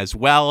Dominion as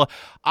well,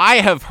 I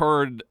have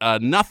heard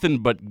nothing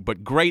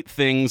but great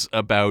things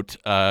about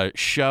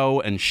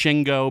Sho and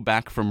Shingo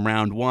back from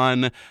round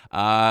one.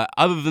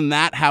 Other than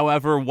that,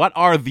 however, what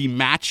are the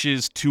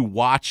matches to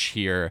watch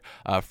here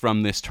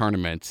from this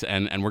tournament?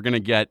 And we're going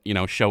to get,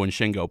 Sho and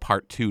Shingo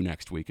part 2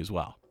 next week as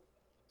well.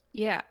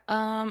 Yeah.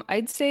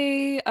 I'd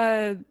say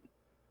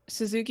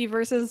Suzuki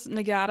versus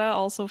Nagata,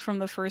 also from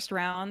the first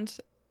round,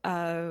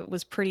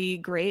 was pretty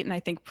great and I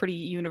think pretty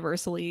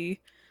universally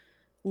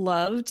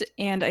loved.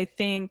 And I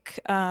think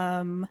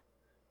Hiromu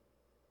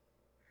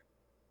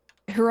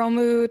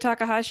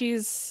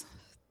Takahashi's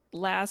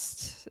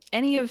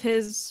any of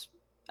his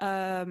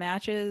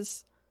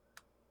matches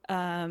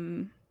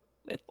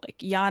with like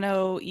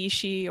Yano,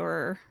 Ishii,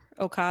 or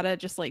Okada,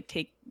 just like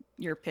take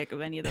your pick of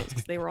any of those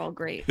because they were all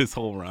great. His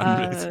whole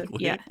run,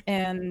 basically. Yeah,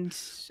 and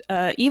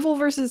Evil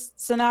versus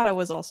Sonata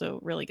was also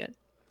really good.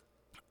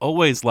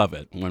 Always love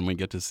it when we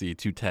get to see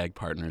two tag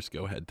partners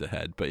go head to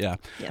head. But yeah,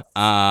 Yes.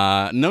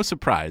 no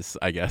surprise,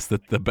 I guess,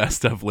 that the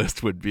best of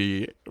list would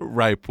be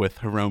ripe with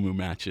Hiromu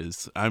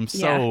matches.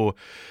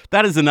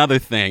 That is another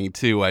thing,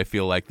 too, I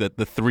feel like, that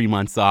the 3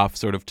 months off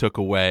sort of took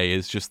away,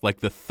 is just like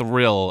the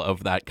thrill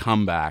of that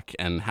comeback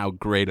and how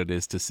great it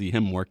is to see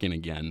him working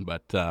again.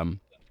 But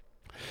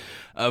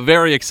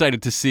very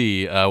excited to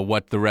see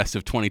what the rest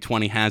of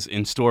 2020 has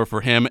in store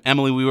for him.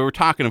 Emily, we were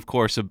talking, of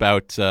course,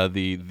 about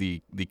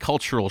the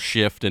cultural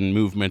shift and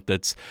movement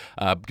that's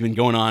been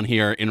going on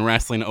here in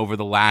wrestling over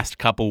the last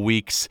couple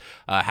weeks.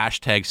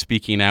 Hashtag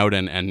speaking out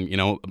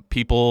and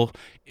people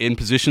in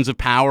positions of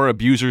power,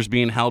 abusers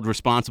being held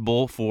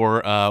responsible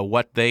for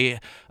what they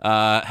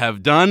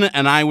have done.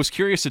 And I was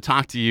curious to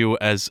talk to you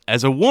as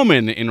a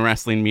woman in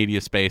wrestling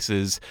media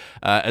spaces,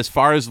 as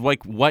far as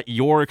like what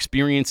your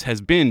experience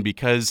has been,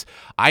 because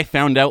I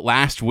found out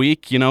last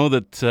week,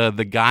 that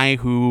the guy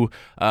who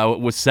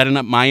was setting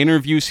up my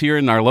interviews here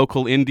in our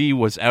local indie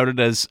was outed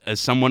as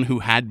someone who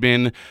had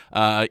been,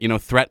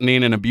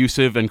 threatening and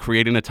abusive and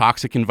creating a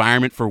toxic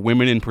environment for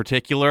women in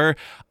particular.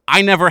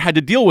 I never had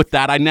to deal with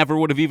that. I never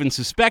would have even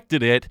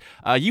suspected it.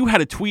 You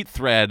had a tweet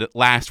thread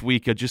last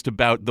week just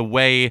about the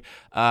way,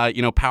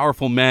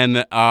 powerful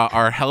men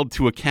are held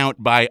to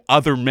account by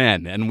other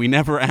men, and we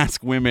never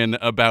ask women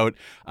about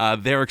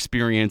their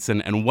experience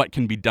and what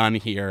can be done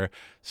here.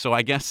 So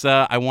I guess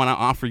I want to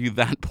offer you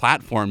that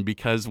platform,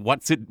 because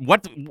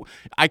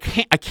I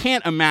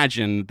can't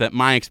imagine that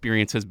my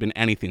experience has been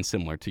anything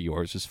similar to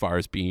yours as far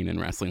as being in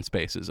wrestling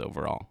spaces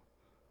overall.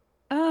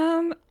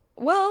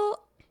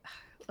 Well,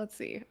 let's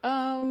see.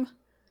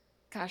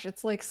 Gosh,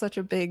 it's like such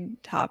a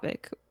big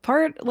topic.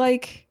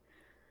 I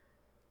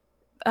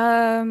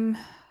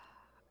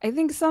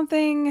think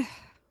something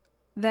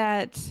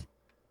that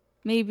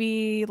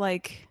maybe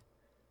like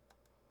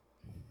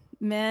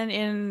men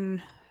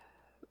in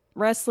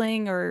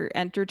wrestling or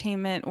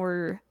entertainment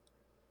or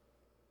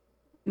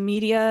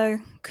media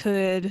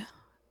could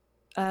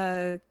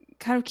kind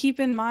of keep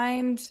in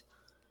mind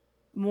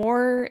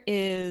more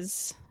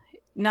is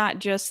not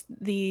just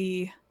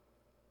the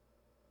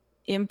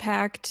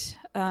impact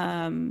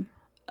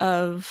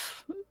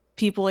of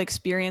people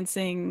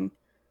experiencing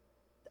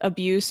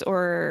abuse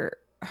or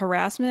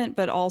harassment,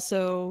 but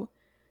also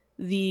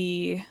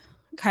the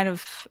kind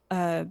of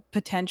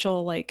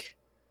potential like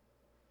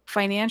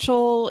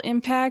financial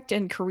impact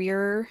and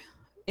career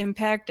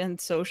impact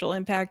and social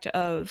impact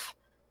of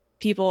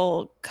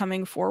people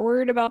coming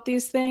forward about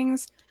these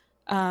things.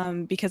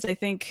 Because I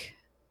think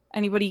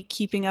anybody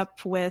keeping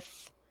up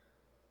with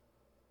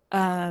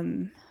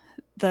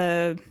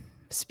the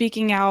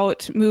speaking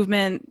out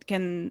movement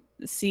can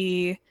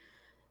see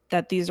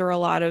that these are a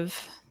lot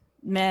of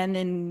men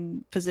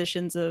in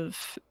positions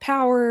of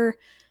power,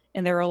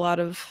 and there are a lot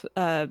of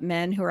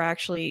men who are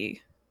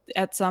actually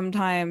at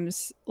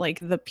sometimes like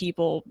the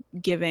people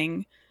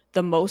giving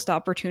the most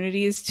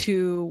opportunities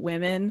to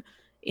women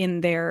in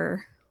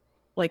their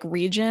like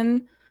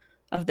region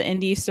of the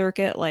indie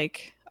circuit.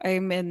 Like I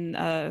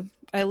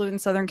live in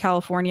Southern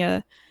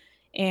California,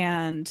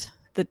 and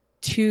the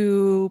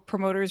two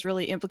promoters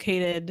really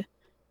implicated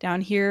down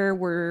here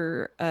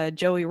were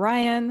Joey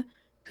Ryan,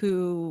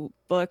 who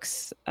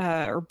booked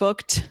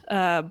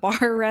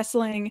bar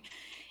wrestling,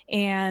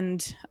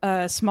 and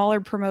a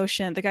smaller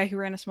promotion, the guy who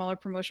ran a smaller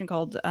promotion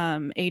called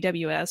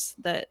AWS,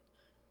 that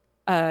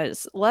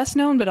is less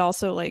known, but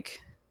also like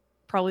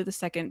probably the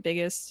second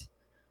biggest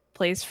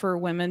place for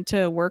women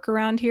to work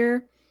around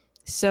here.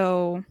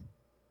 So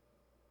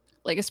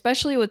like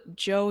especially with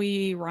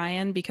Joey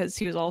Ryan, because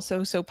he was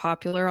also so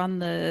popular on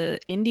the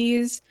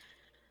indies,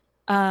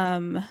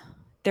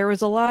 there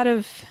was a lot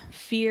of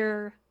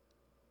fear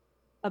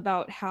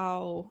about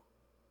how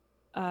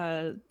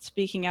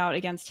speaking out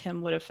against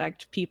him would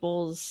affect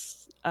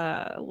people's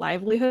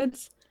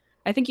livelihoods.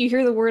 I think you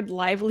hear the word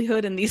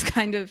livelihood in these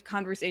kind of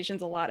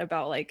conversations a lot,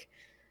 about like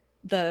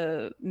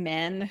the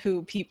men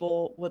who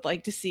people would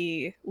like to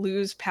see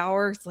lose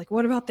power. It's like,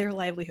 what about their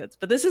livelihoods?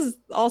 But this is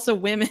also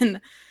women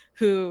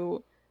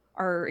who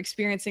are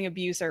experiencing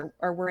abuse are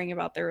worrying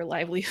about their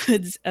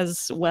livelihoods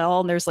as well.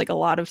 And there's like a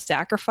lot of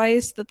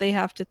sacrifice that they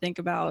have to think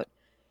about.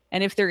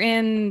 And if they're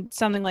in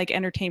something like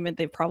entertainment,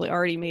 they've probably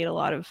already made a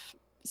lot of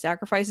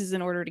sacrifices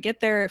in order to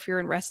get there. If you're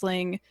in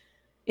wrestling,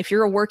 if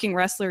you're a working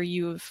wrestler,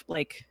 you've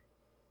like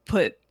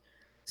put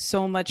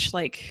so much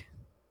like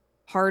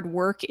hard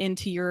work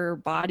into your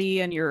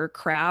body and your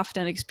craft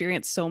and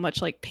experienced so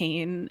much like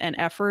pain and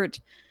effort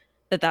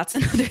that's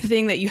another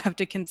thing that you have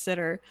to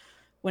consider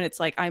when it's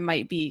like I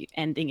might be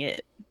ending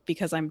it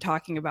because I'm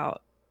talking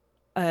about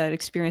an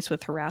experience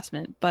with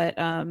harassment. But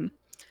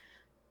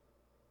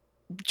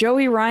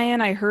Joey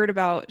Ryan, I heard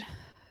about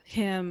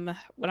him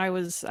when I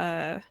was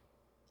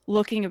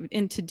looking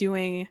into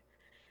doing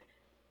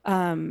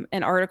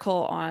an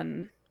article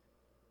on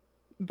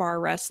bar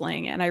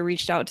wrestling, and I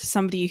reached out to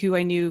somebody who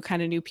I knew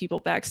kind of knew people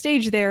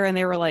backstage there, and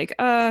they were like,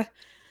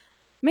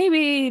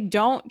 maybe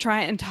don't try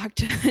and talk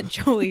to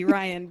Joey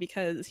Ryan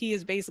because he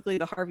is basically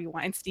the Harvey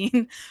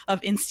Weinstein of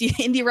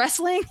indie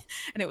wrestling.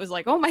 And it was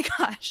like, oh my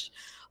gosh.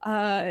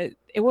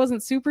 It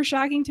wasn't super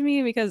shocking to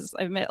me because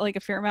I've met like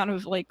a fair amount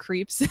of like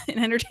creeps in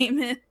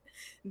entertainment.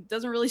 It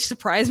doesn't really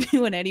surprise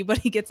me when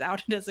anybody gets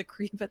outed as a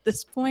creep at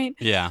this point.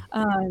 Yeah.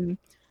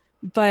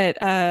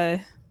 But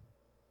I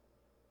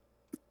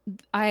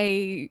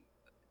kind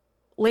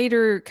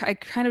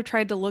of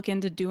tried to look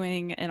into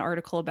doing an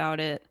article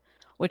about it,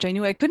 which I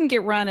knew I couldn't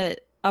get run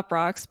at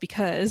Uprocks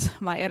because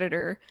my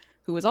editor,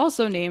 who was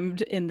also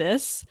named in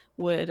this,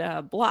 would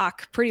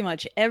block pretty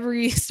much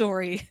every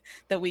story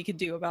that we could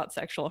do about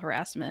sexual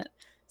harassment.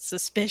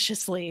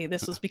 Suspiciously,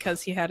 this was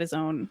because he had his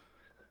own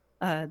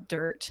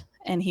dirt,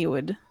 and he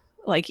would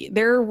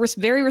there were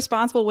very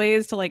responsible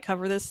ways to like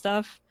cover this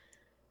stuff,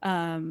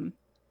 and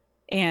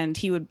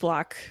he would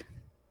block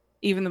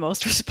even the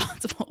most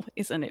responsible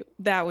ways, and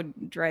that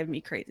would drive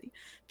me crazy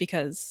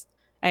because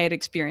I had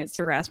experienced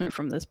harassment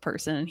from this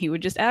person, and he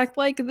would just act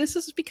like this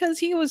is because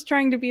he was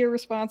trying to be a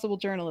responsible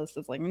journalist.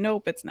 It's like,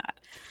 nope, it's not.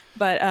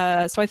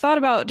 But so I thought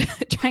about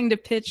trying to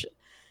pitch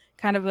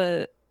kind of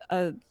a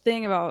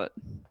thing about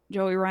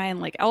Joey Ryan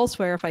like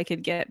elsewhere, if I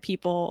could get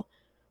people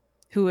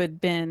who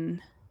had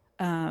been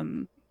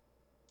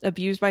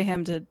abused by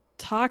him to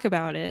talk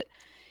about it.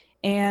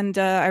 And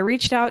I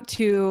reached out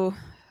to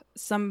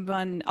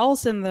someone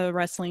else in the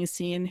wrestling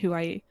scene who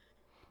I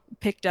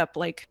picked up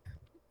like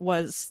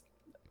was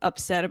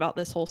upset about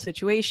this whole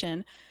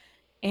situation,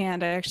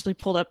 and I actually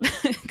pulled up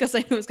because I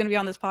knew it was going to be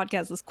on this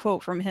podcast, this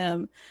quote from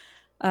him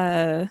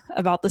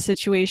about the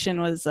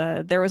situation was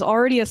there was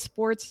already a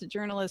sports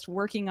journalist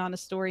working on a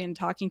story and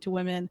talking to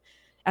women.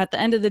 At the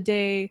end of the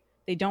day,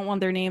 they don't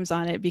want their names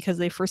on it because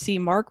they foresee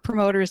mark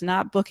promoters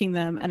not booking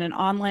them and an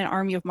online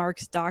army of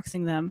marks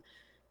doxing them.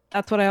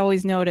 That's what I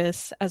always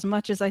notice, as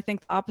much as I think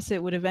the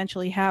opposite would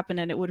eventually happen,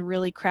 and it would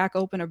really crack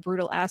open a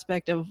brutal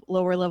aspect of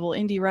lower level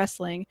indie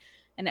wrestling,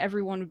 and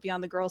everyone would be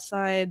on the girl's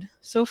side.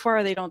 So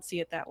far, they don't see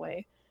it that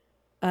way.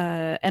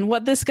 And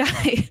what this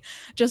guy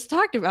just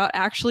talked about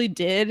actually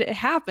did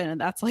happen, and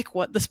that's like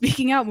what the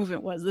speaking out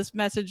movement was. This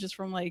message is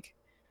from like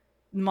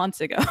months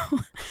ago.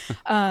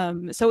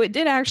 So it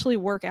did actually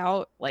work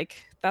out.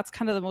 Like, that's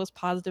kind of the most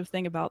positive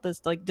thing about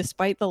this. Like,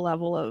 despite the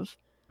level of,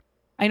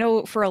 I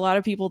know for a lot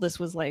of people, this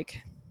was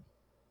like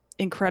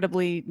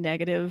incredibly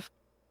negative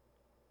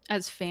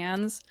as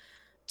fans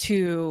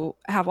to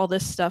have all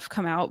this stuff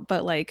come out,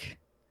 but like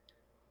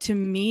to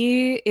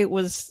me it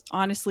was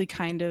honestly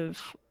kind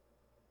of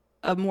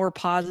a more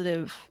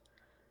positive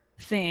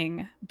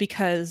thing,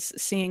 because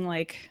seeing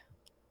like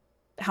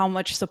how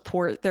much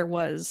support there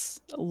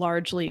was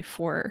largely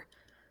for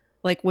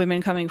like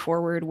women coming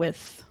forward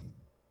with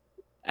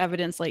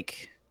evidence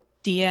like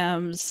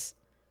DMs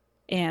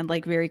and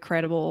like very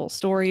credible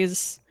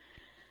stories,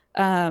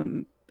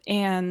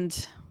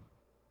 and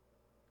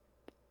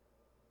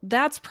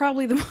that's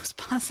probably the most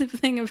positive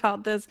thing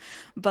about this.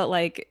 But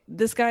like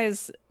this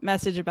guy's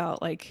message about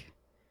like,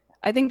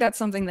 I think that's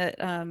something that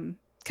kind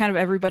of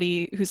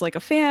everybody who's like a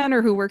fan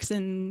or who works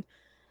in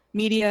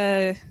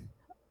media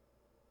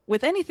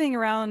with anything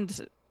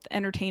around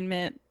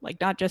entertainment,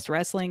 like not just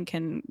wrestling,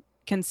 can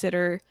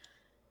consider,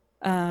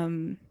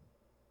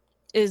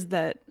 is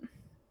that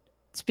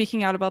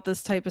speaking out about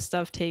this type of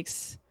stuff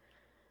takes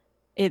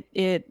it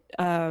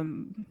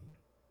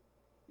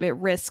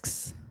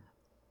risks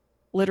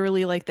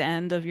literally like the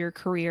end of your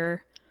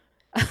career.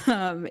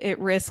 It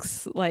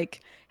risks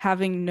like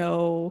having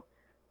no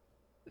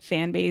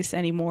fan base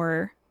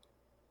anymore.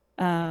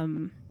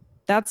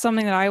 That's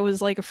something that I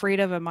was like afraid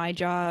of at my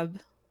job,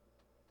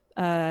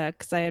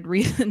 because I had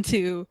reason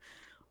to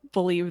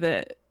believe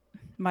that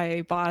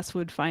my boss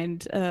would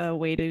find a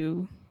way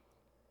to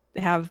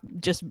have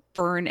just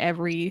burn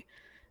every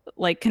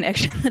like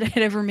connection that I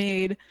had ever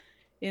made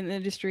in the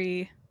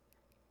industry.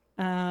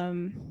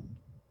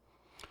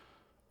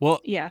 Well,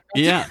 yeah.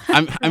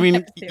 I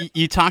mean,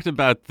 you talked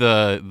about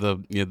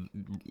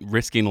the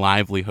risking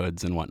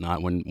livelihoods and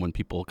whatnot when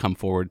people come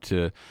forward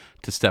to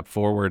step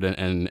forward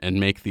and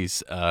make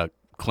these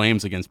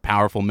claims against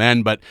powerful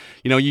men. But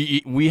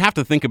we have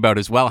to think about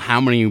as well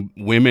how many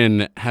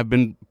women have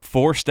been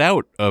forced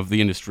out of the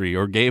industry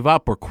or gave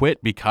up or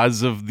quit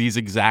because of these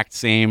exact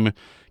same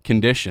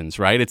conditions,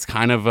 right? It's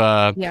kind of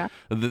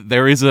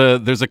there's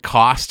a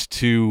cost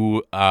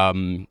to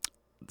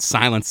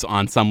silence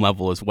on some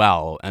level as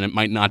well, and it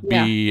might not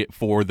be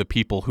for the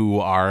people who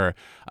are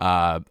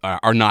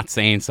not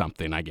saying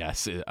something, I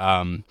guess.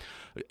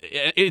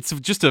 it's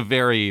just a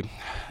very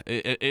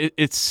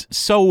it's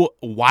so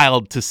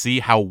wild to see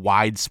how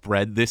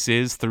widespread this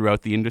is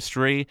throughout the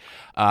industry,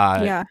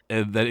 Yeah.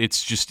 that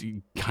it's just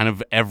kind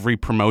of every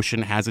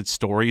promotion has its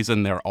stories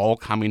and they're all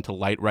coming to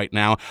light right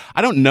now.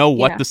 I don't know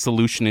what Yeah. the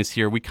solution is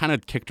here. We kind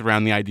of kicked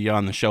around the idea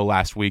on the show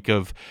last week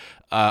of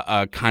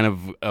a kind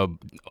of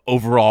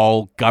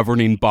overall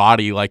governing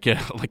body, like a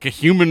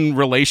human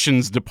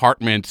relations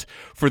department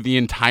for the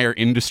entire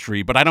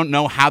industry. But I don't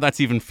know how that's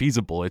even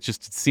feasible. It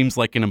seems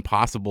like an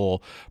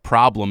impossible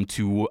problem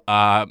to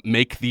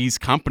make these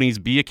companies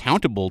be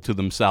accountable to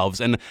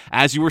themselves. And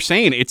as you were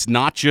saying, it's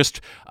not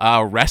just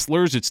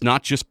wrestlers, it's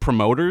not just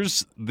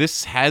promoters.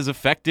 This has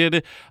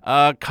affected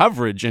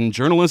coverage and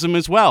journalism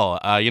as well.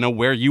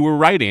 Where you were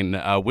writing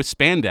with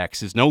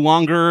Spandex is no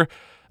longer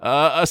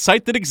a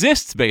site that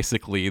exists,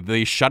 basically.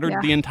 They shuttered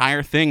the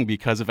entire thing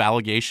because of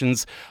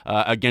allegations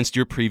against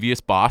your previous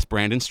boss,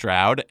 Brandon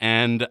Stroud.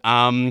 And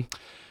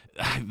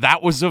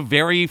that was a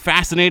very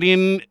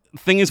fascinating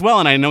thing as well.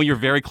 And I know you're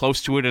very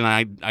close to it, and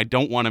I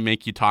don't want to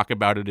make you talk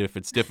about it if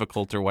it's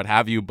difficult or what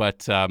have you.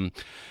 But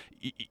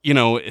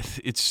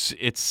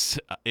it's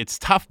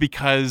tough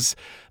because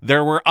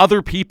there were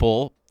other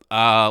people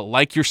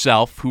like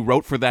yourself who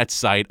wrote for that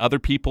site, other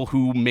people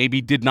who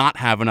maybe did not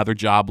have another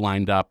job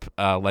lined up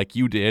like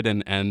you did,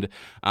 and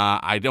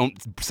I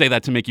don't say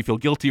that to make you feel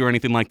guilty or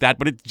anything like that,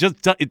 but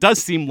it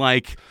does seem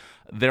like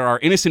there are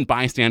innocent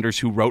bystanders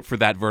who wrote for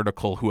that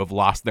vertical who have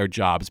lost their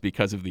jobs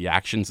because of the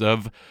actions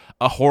of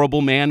a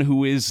horrible man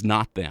who is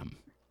not them.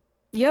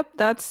 Yep,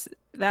 that's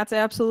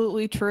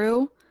absolutely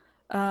true.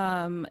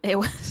 It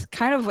was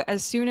kind of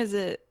as soon as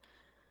it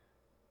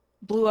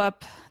blew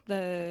up,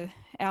 the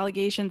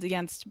allegations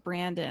against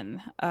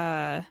Brandon,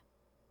 and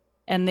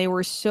they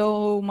were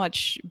so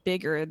much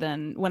bigger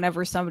than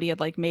whenever somebody had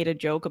like made a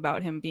joke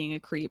about him being a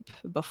creep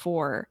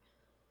before.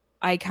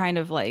 I kind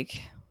of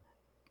like,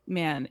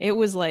 man, it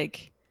was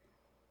like,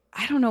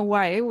 I don't know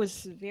why, it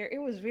was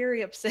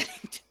very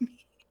upsetting to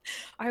me.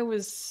 I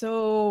was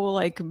so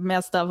like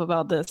messed up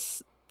about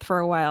this for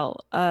a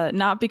while,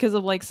 not because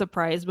of like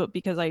surprise, but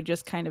because I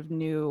just kind of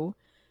knew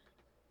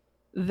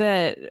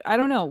that, I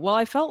don't know, well,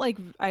 I felt like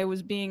I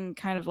was being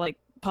kind of like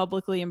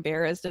publicly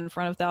embarrassed in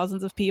front of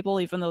thousands of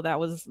people, even though that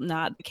was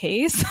not the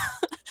case.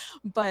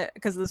 But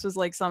because this was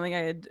like something I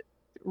had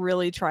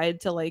really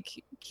tried to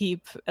like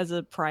keep as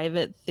a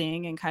private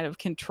thing and kind of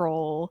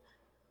control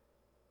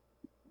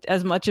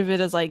as much of it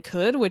as I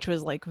could, which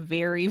was like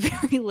very,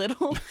 very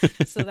little.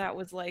 So that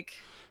was like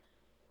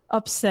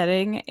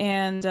upsetting.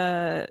 And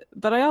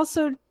but I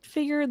also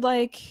figured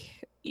like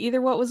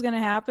either what was going to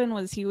happen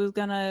was he was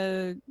going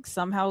to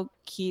somehow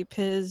keep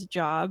his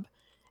job,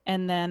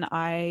 and then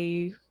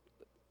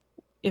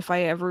if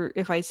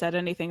I said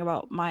anything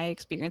about my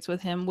experience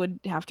with him, would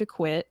have to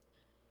quit,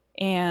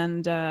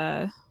 and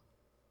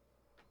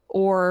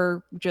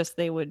or just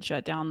they would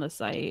shut down the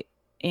site.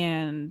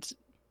 And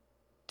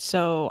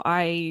so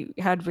I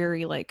had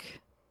very like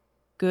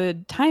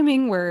good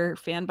timing where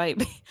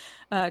Fanbyte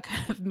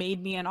kind of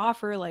made me an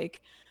offer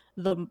like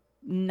the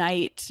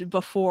night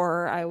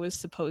before I was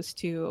supposed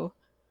to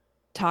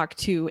talk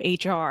to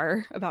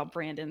HR about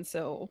Brandon.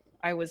 So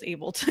I was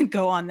able to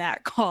go on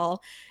that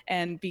call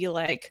and be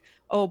like,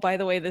 oh, by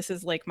the way, this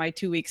is like my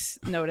 2 weeks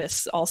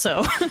notice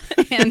also.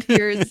 And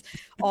here's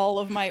all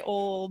of my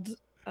old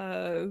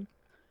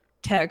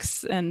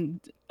texts and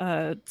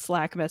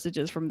Slack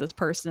messages from this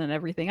person and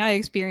everything I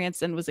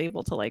experienced, and was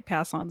able to like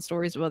pass on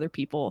stories of other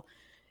people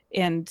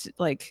and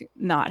like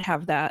not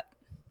have that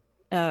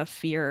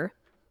fear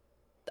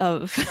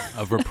of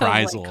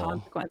reprisal, of, like,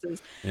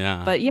 consequences.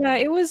 Yeah. But yeah,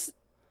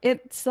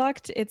 it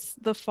sucked. It's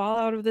the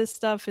fallout of this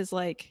stuff is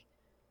like,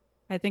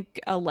 I think,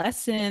 a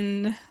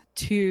lesson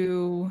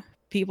to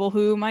people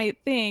who might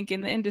think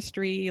in the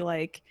industry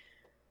like,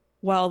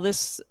 well,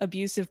 this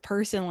abusive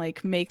person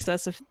like makes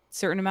us a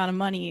certain amount of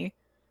money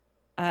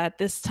at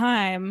this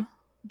time,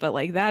 but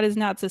like that is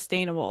not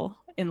sustainable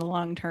in the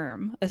long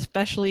term,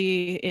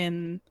 especially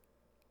in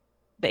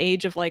the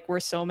age of like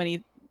where so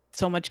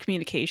much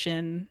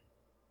communication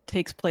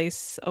takes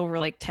place over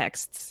like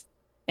texts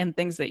and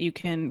things that you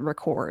can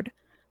record.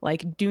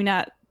 Like do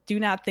not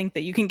think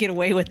that you can get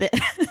away with it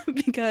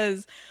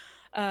because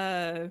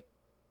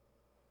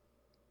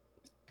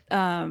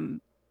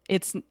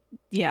it's,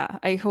 yeah,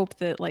 I hope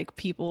that like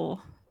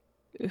people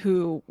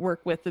who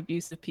work with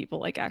abusive people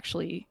like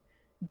actually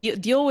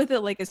deal with it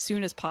like as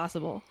soon as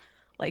possible,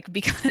 like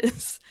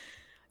because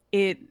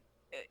it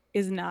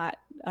is not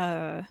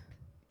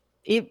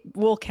it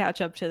will catch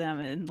up to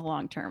them in the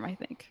long term, I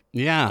think.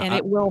 Yeah. And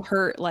it will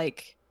hurt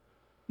like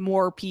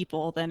more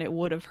people than it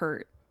would have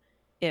hurt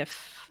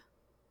if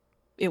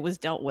it was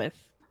dealt with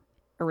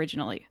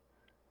originally.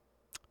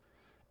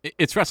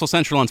 It's Wrestle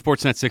Central on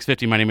Sportsnet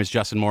 650. My name is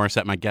Justin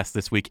Morissette. My guest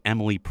this week,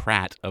 Emily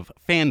Pratt of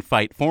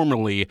Fanfight,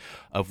 formerly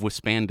of With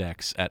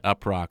Spandex at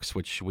Uprocks,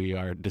 which we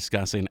are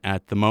discussing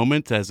at the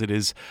moment, as it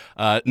is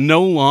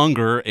no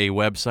longer a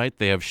website.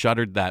 They have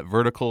shuttered that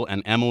vertical.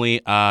 And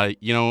Emily,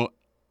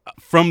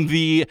 from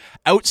the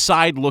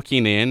outside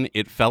looking in,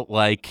 it felt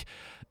like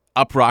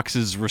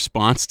Uproxx's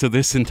response to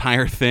this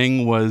entire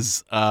thing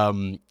was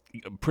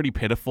pretty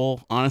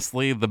pitiful,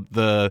 honestly.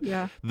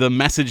 The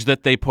message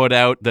that they put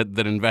out that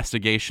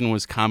investigation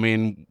was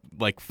coming,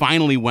 like,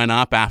 finally went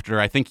up after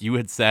I think you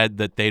had said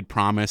that they'd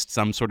promised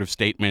some sort of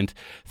statement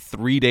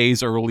 3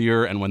 days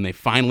earlier, and when they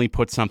finally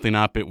put something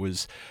up, it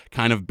was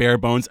kind of bare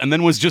bones, and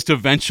then was just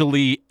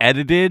eventually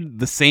edited,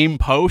 the same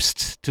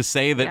post, to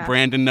say that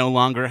Brandon no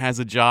longer has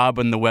a job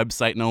and the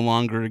website no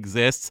longer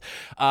exists.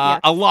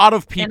 A lot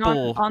of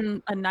people... And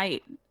on a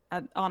night,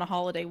 on a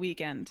holiday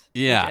weekend.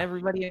 Yeah. Which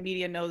everybody in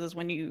media knows is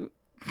when you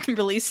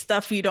release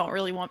stuff you don't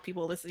really want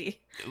people to see.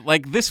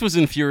 Like, this was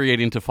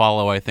infuriating to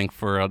follow, I think,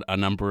 for a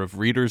number of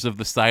readers of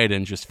the site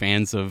and just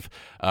fans of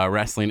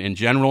wrestling in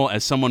general.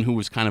 As someone who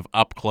was kind of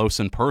up close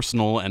and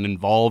personal and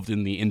involved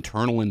in the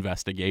internal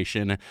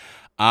investigation,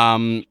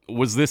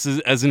 was this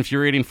as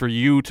infuriating for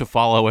you to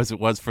follow as it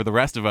was for the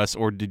rest of us,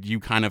 or did you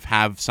kind of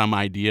have some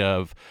idea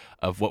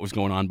of what was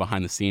going on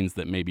behind the scenes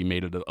that maybe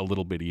made it a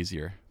little bit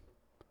easier?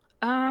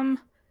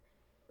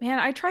 Man,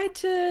 I tried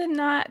to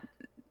not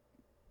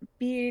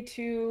be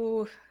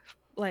too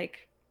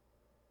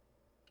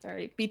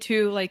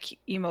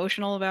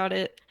emotional about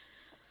it,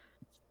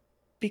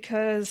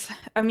 because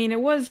I mean,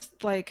 it was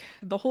like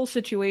the whole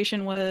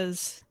situation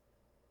was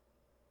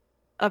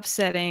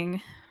upsetting.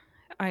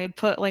 I had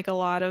put like a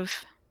lot of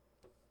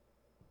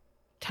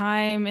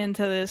time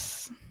into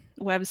this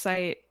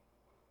website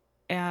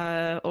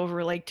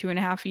over like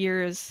 2.5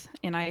 years,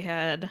 and I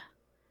had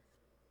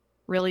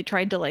really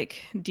tried to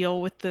like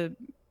deal with the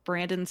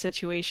Brandon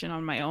situation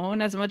on my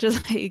own as much as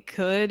I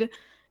could,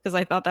 because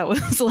I thought that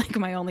was like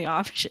my only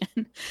option.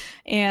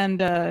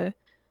 And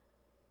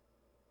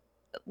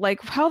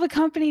like how the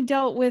company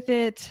dealt with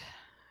it,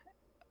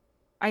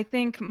 I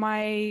think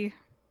my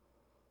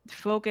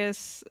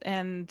focus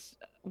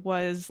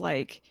was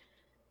like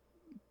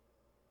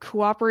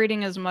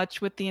cooperating as much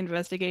with the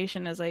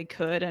investigation as I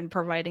could and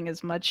providing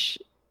as much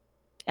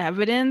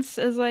evidence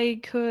as I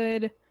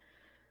could,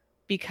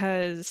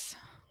 because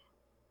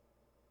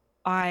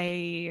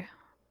I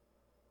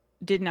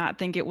did not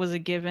think it was a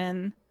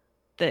given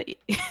that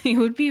he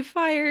would be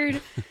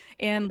fired.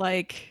 And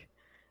like,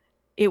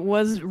 it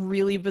was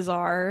really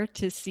bizarre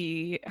to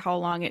see how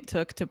long it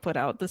took to put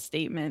out the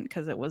statement,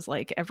 because it was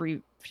like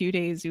every few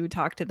days you would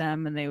talk to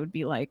them and they would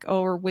be like,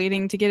 oh, we're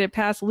waiting to get it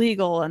past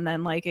legal. And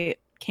then like it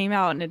came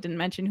out and it didn't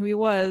mention who he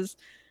was.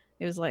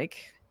 It was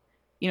like,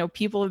 you know,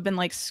 people have been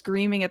like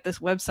screaming at this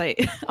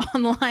website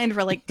online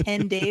for like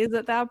 10 days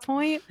at that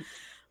point.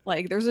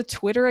 Like, there's a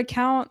Twitter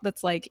account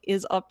that's like,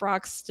 is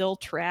Uproxx still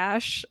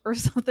trash or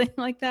something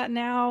like that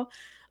now?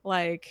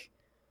 Like,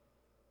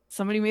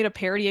 somebody made a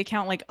parody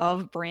account like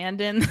of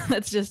Brandon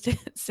that's just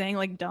saying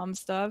like dumb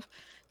stuff.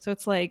 So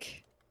it's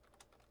like,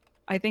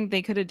 I think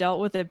they could have dealt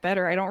with it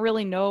better. I don't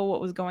really know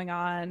what was going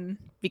on,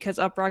 because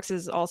Uproxx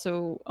is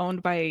also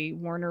owned by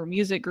Warner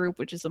Music Group,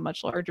 which is a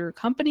much larger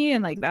company,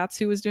 and like that's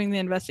who was doing the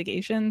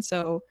investigation.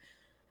 So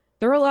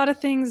there are a lot of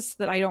things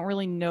that I don't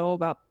really know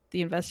about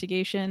the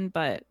investigation,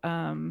 but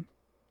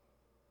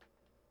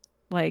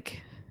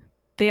like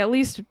they at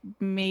least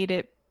made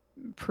it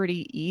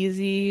pretty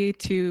easy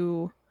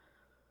to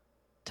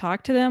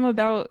talk to them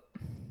about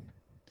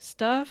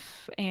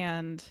stuff,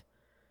 and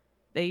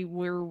they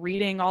were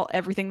reading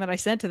everything that I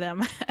sent to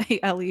them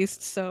at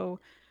least. So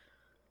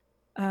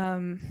I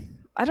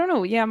don't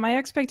know. Yeah, my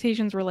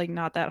expectations were like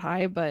not that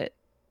high, but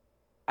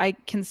I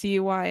can see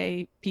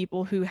why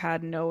people who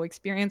had no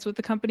experience with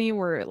the company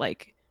were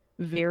like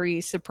very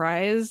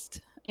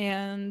surprised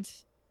and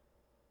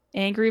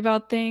angry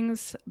about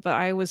things. But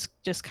I was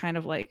just kind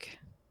of like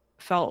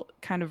felt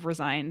kind of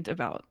resigned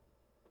about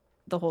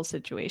the whole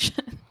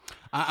situation.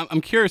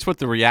 I'm curious what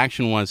the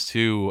reaction was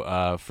too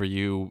for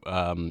you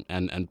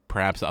and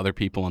perhaps other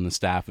people on the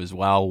staff as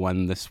well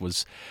when this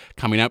was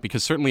coming out,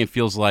 because certainly it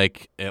feels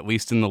like, at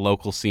least in the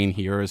local scene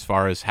here, as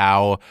far as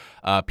how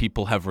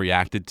people have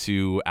reacted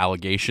to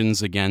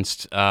allegations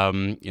against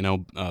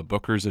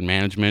bookers and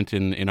management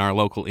in our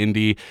local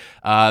indie,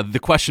 the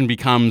question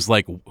becomes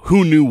like,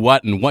 who knew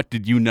what and what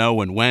did you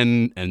know and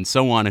when and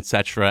so on,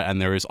 etc.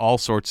 And there is all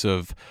sorts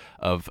of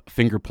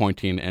finger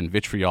pointing and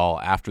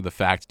vitriol after the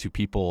fact to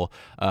people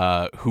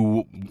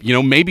who, you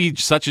know, maybe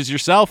such as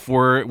yourself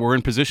were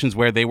in positions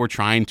where they were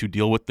trying to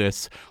deal with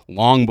this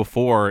long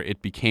before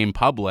it became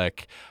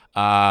public.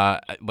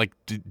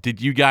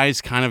 Did you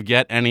guys kind of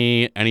get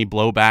any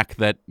blowback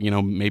that, you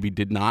know, maybe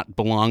did not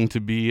belong to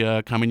be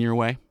coming your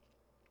way?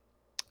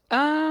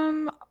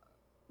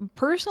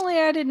 Personally,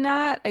 I did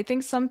not. I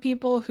think some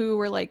people who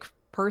were like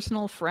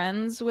personal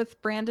friends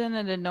with Brandon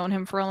and had known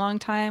him for a long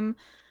time,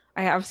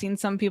 I have seen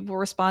some people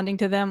responding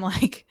to them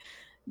like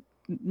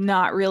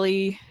not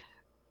really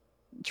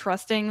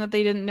trusting that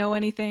they didn't know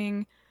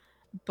anything.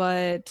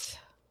 But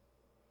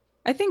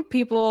I think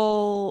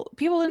people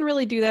didn't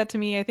really do that to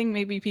me. I think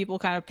maybe people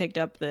kind of picked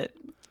up that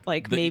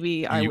like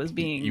maybe I was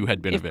being, you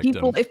had been a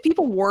victim. If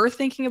people were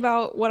thinking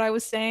about what I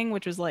was saying,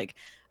 which was like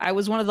I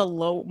was one of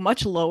the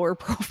much lower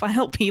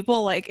profile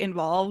people like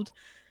involved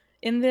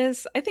in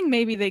this, I think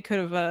maybe they could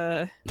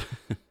have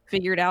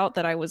figured out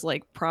that I was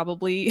like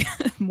probably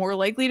more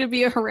likely to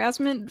be a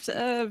harassment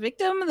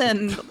victim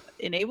than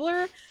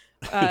enabler.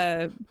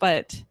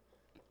 But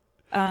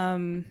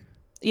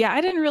yeah,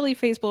 I didn't really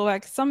face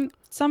blowback.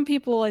 Some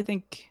people I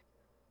think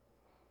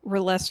were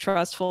less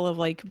trustful of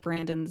like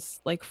Brandon's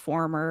like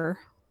former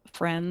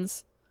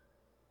friends.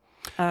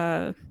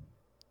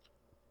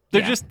 There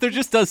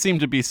just does seem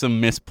to be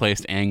some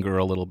misplaced anger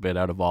a little bit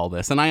out of all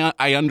this, and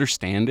I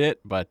understand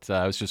it, but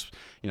I was just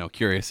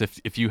curious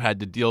if you had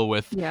to deal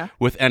with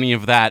any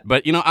of that.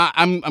 But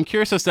I'm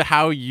curious as to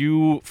how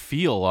you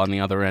feel on the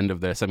other end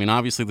of this. I mean,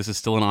 obviously this is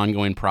still an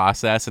ongoing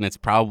process, and it's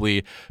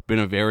probably been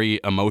a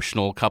very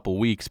emotional couple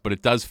weeks, but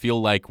it does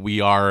feel like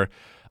we are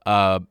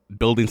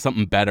building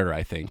something better,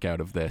 I think, out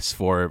of this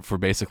for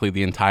basically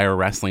the entire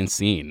wrestling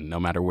scene, no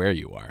matter where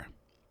you are.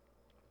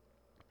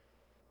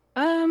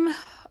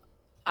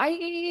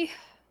 I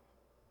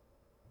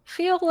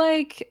feel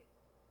like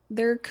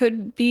there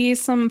could be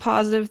some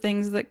positive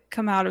things that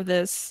come out of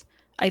this.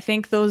 I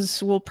think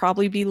those will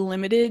probably be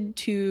limited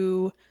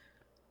to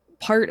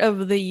part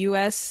of the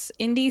US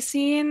indie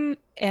scene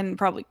and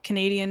probably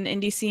Canadian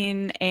indie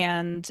scene.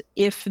 And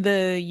if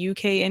the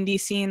UK indie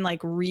scene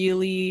like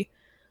really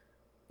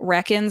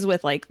reckons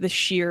with like the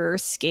sheer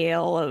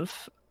scale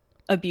of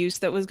abuse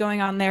that was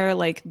going on there,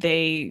 like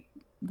they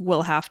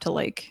will have to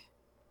like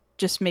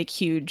just make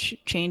huge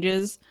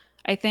changes.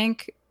 I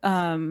think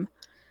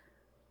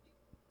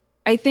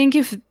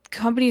if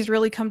companies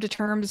really come to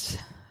terms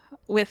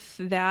with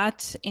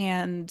that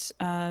and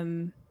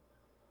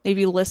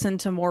maybe listen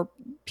to more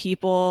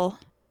people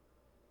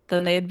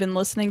than they had been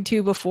listening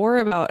to before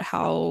about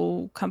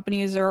how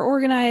companies are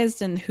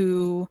organized and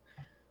who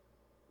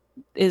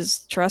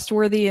is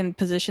trustworthy in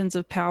positions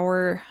of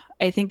power,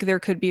 I think there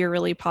could be a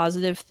really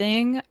positive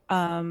thing.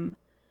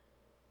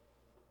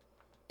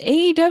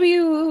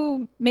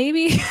 AEW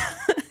maybe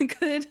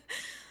could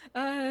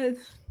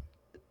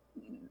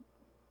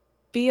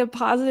be a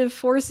positive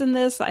force in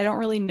this. I don't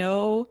really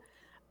know.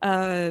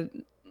 WWE,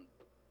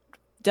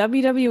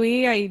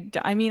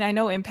 I mean, I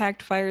know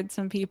Impact fired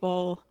some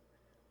people.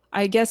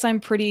 I guess I'm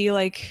pretty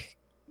like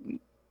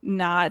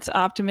not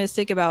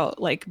optimistic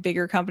about like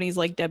bigger companies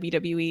like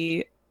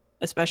WWE,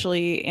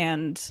 especially,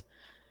 and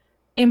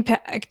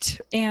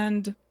Impact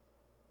and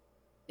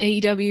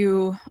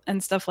AEW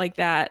and stuff like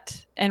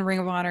that, and Ring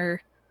of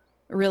Honor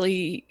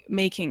really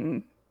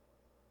making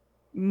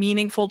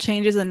meaningful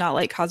changes and not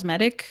like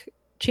cosmetic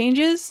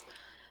changes.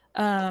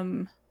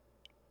 But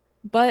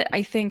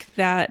I think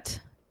that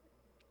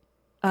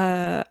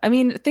I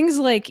mean, things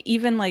like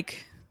even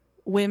like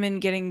women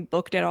getting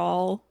booked at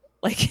all,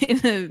 like in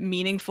a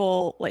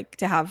meaningful, like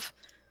to have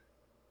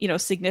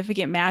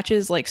significant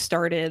matches, like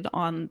started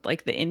on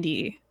like the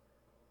indie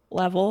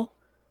level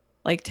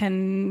like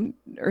 10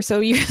 or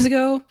so years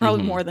ago,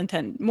 probably much more than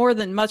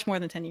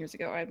 10 years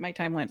ago. My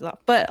timeline's off,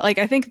 but like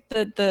I think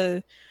that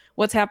the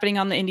what's happening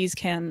on the indies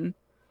can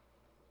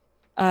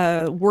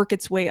work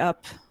its way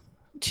up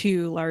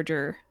to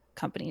larger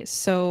companies.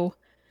 So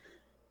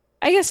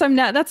I guess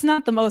that's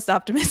not the most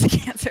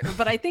optimistic answer,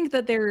 but I think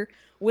that there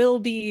will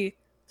be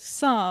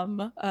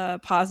some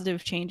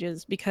positive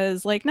changes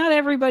because like not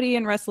everybody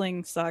in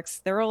wrestling sucks.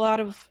 There are a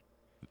lot of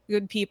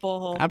good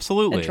people,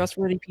 absolutely, and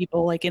trustworthy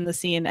people like in the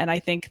scene, and I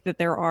think that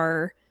there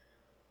are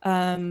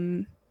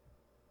a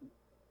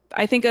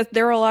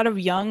lot of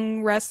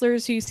young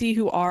wrestlers who you see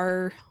who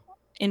are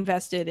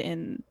invested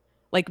in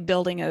like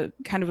building a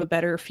kind of a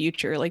better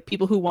future, like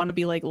people who want to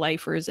be like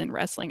lifers in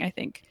wrestling. I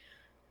think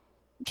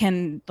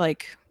can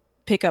like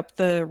pick up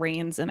the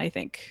reins and I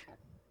think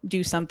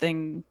do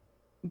something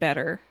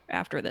better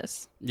after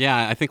this.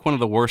 Yeah, I think one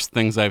of the worst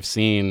things I've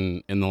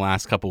seen in the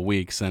last couple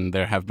weeks, and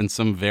there have been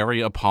some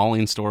very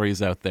appalling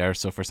stories out there,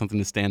 so for something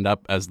to stand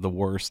up as the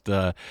worst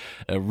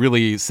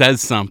really says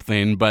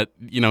something. But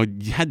you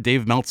had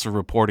Dave Meltzer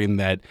reporting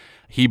that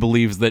he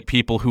believes that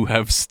people who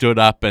have stood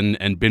up and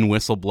been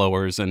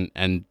whistleblowers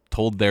and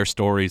told their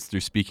stories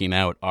through speaking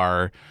out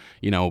are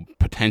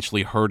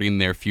potentially hurting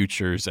their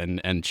futures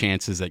and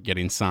chances at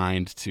getting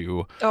signed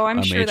to a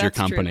major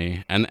company.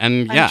 True. And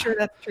I'm sure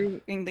that's true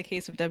in the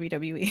case of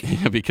WWE.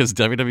 Yeah, because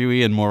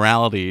WWE and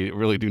morality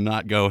really do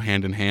not go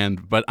hand in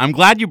hand. But I'm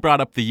glad you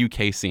brought up the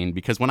UK scene,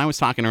 because when I was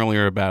talking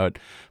earlier about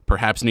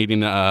perhaps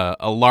needing a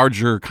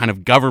larger kind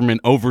of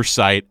government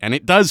oversight, and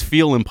it does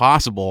feel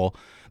impossible,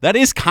 that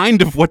is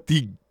kind of what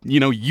the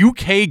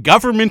UK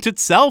government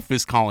itself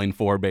is calling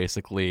for,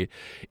 basically,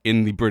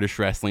 in the British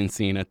wrestling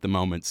scene at the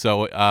moment.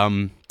 So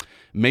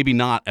maybe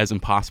not as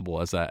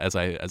impossible as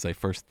I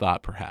first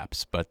thought,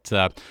 perhaps. But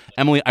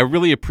Emily, I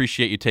really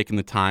appreciate you taking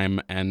the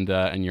time and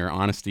your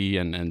honesty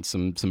and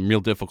some real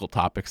difficult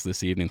topics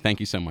this evening. Thank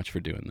you so much for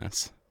doing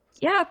this.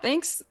 Yeah,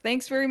 thanks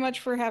very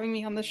much for having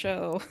me on the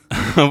show.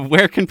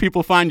 Where can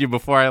people find you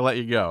before I let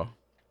you go?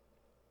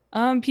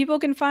 People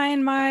can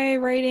find my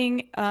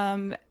writing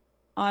on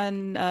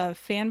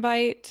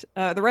Fanbyte,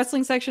 the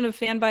wrestling section of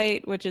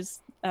Fanbyte, which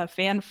is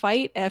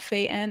Fanfight,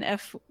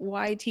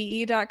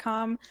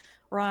 FANFYTE.com.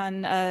 We're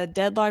on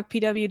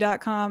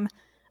deadlockpw.com,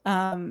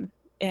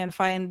 and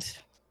find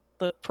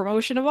the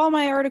promotion of all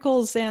my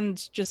articles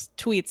and just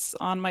tweets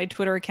on my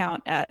Twitter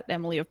account at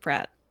Emily of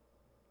Pratt.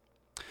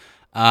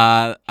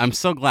 I'm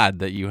so glad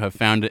that you have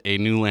found a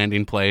new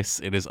landing place.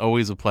 It is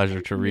always a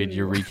pleasure to read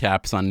your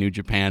recaps on New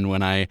Japan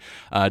when I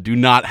do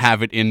not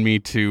have it in me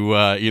to,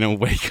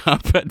 wake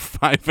up at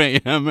 5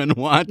 a.m. and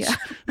watch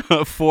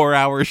a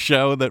 4-hour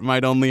show that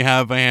might only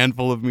have a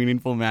handful of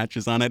meaningful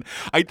matches on it.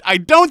 I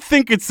don't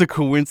think it's a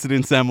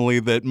coincidence, Emily,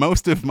 that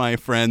most of my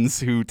friends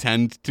who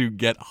tend to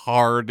get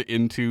hard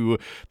into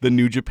the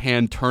New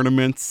Japan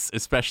tournaments,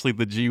 especially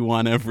the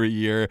G1 every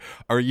year,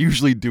 are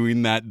usually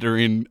doing that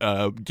during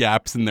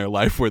gaps in their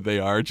life where they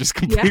are just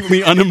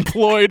completely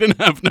unemployed and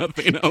have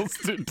nothing else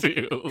to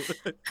do.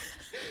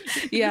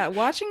 Yeah,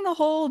 watching the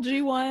whole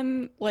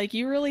G1, like,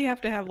 you really have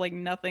to have like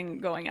nothing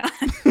going on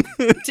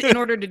in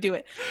order to do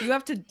it. You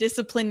have to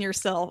discipline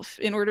yourself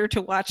in order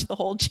to watch the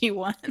whole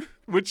G1.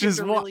 Which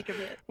is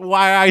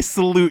why I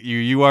salute you.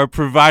 You are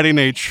providing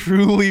a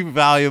truly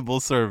valuable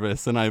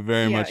service, and I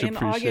very much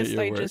appreciate August,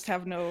 your work. I just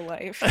have no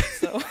life,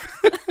 so...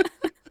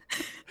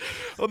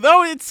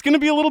 Although it's going to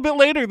be a little bit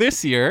later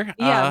this year.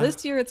 Yeah,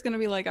 this year it's going to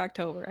be like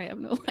October. I have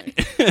no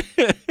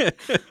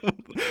life.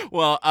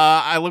 Well,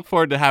 I look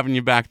forward to having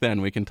you back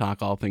then. We can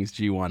talk all things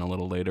G1 a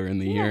little later in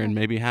the year and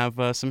maybe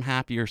have some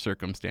happier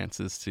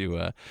circumstances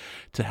to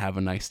have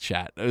a nice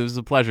chat. It was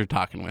a pleasure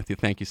talking with you.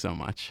 Thank you so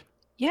much.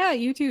 Yeah,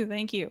 you too.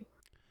 Thank you.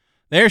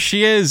 There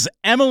she is,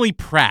 Emily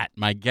Pratt,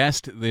 my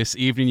guest this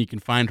evening. You can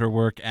find her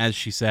work, as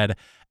she said,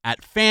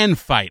 at Fan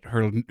Fight.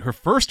 Her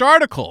first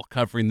article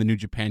covering the New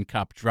Japan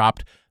Cup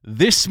dropped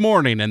this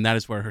morning, and that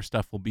is where her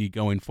stuff will be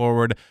going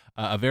forward.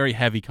 A very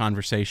heavy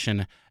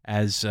conversation,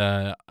 as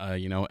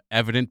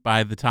evident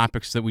by the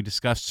topics that we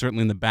discussed,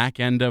 certainly in the back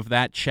end of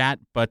that chat.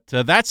 But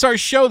that's our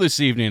show this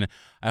evening.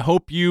 I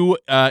hope you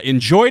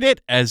enjoyed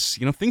it, as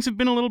things have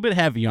been a little bit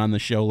heavy on the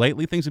show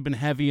lately. Things have been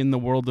heavy in the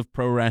world of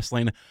pro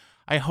wrestling.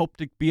 I hope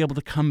to be able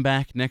to come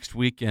back next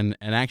week and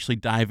actually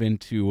dive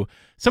into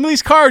some of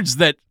these cards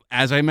that,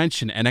 as I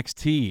mentioned,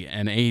 NXT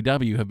and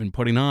AEW have been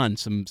putting on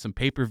some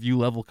pay-per-view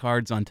level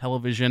cards on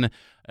television.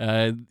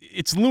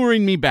 It's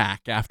luring me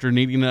back after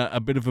needing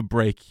a bit of a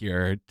break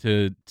here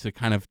to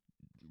kind of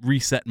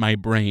reset my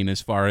brain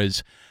as far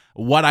as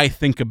what I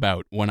think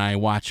about when I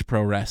watch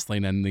pro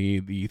wrestling and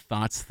the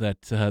thoughts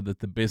that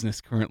the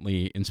business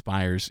currently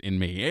inspires in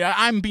me.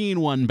 I'm being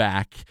won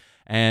back.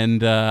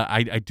 And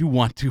I do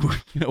want to,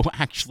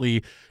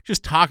 actually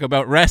just talk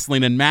about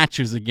wrestling and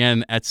matches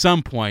again at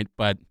some point,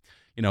 but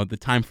the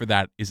time for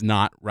that is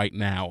not right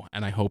now,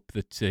 and I hope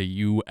that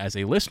you, as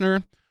a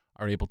listener,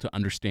 are able to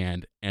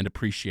understand and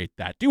appreciate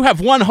that. Do have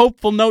one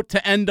hopeful note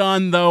to end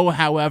on, though,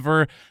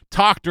 however.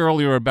 Talked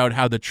earlier about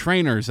how the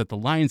trainers at the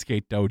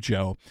Lionsgate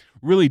Dojo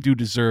really do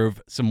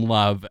deserve some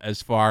love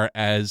as far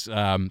as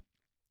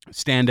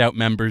standout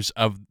members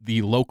of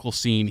the local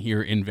scene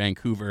here in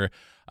Vancouver,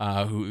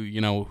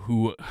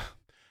 who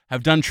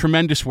have done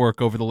tremendous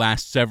work over the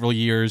last several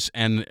years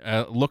and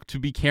look to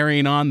be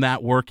carrying on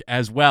that work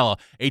as well.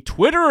 A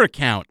Twitter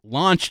account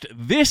launched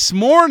this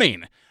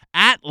morning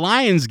at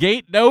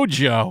Lionsgate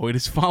Dojo. It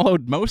is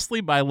followed mostly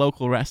by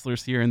local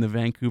wrestlers here in the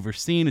Vancouver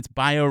scene. Its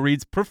bio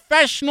reads,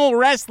 "Professional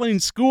wrestling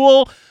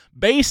school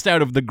based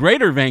out of the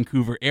greater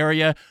Vancouver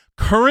area,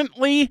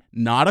 currently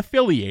not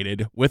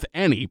affiliated with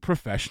any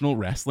professional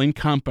wrestling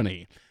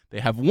company."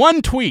 They have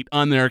one tweet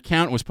on their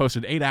account. It was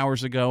posted 8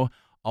 hours ago.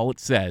 All it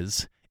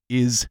says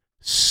is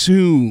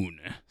soon.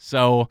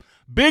 So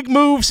big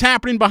moves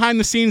happening behind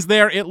the scenes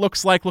there, it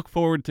looks like. Look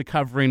forward to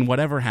covering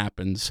whatever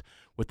happens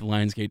with the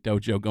Lionsgate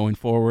Dojo going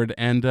forward.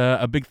 And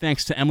a big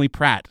thanks to Emily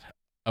Pratt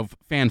of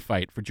Fan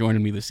Fight for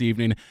joining me this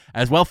evening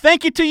as well.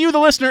 Thank you to you, the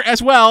listener,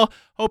 as well.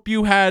 Hope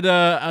you had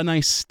a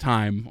nice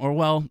time, or,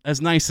 well,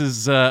 as nice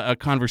as a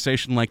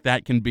conversation like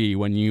that can be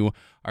when you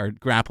are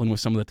grappling with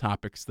some of the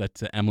topics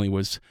that Emily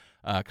was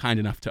kind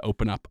enough to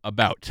open up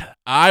about.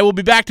 I will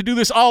be back to do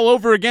this all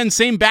over again,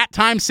 same bat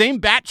time, same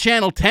bat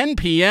channel, 10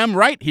 p.m.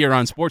 right here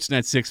on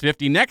Sportsnet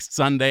 650 next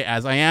Sunday,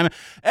 as I am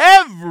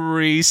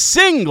every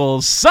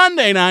single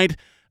Sunday night.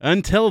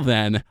 Until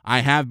then, I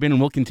have been and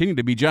will continue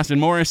to be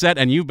Justin Morissette,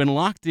 and you've been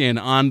locked in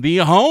on the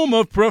home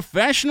of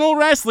professional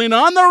wrestling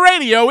on the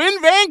radio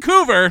in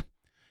Vancouver.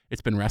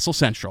 It's been Wrestle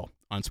Central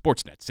on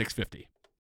Sportsnet 650.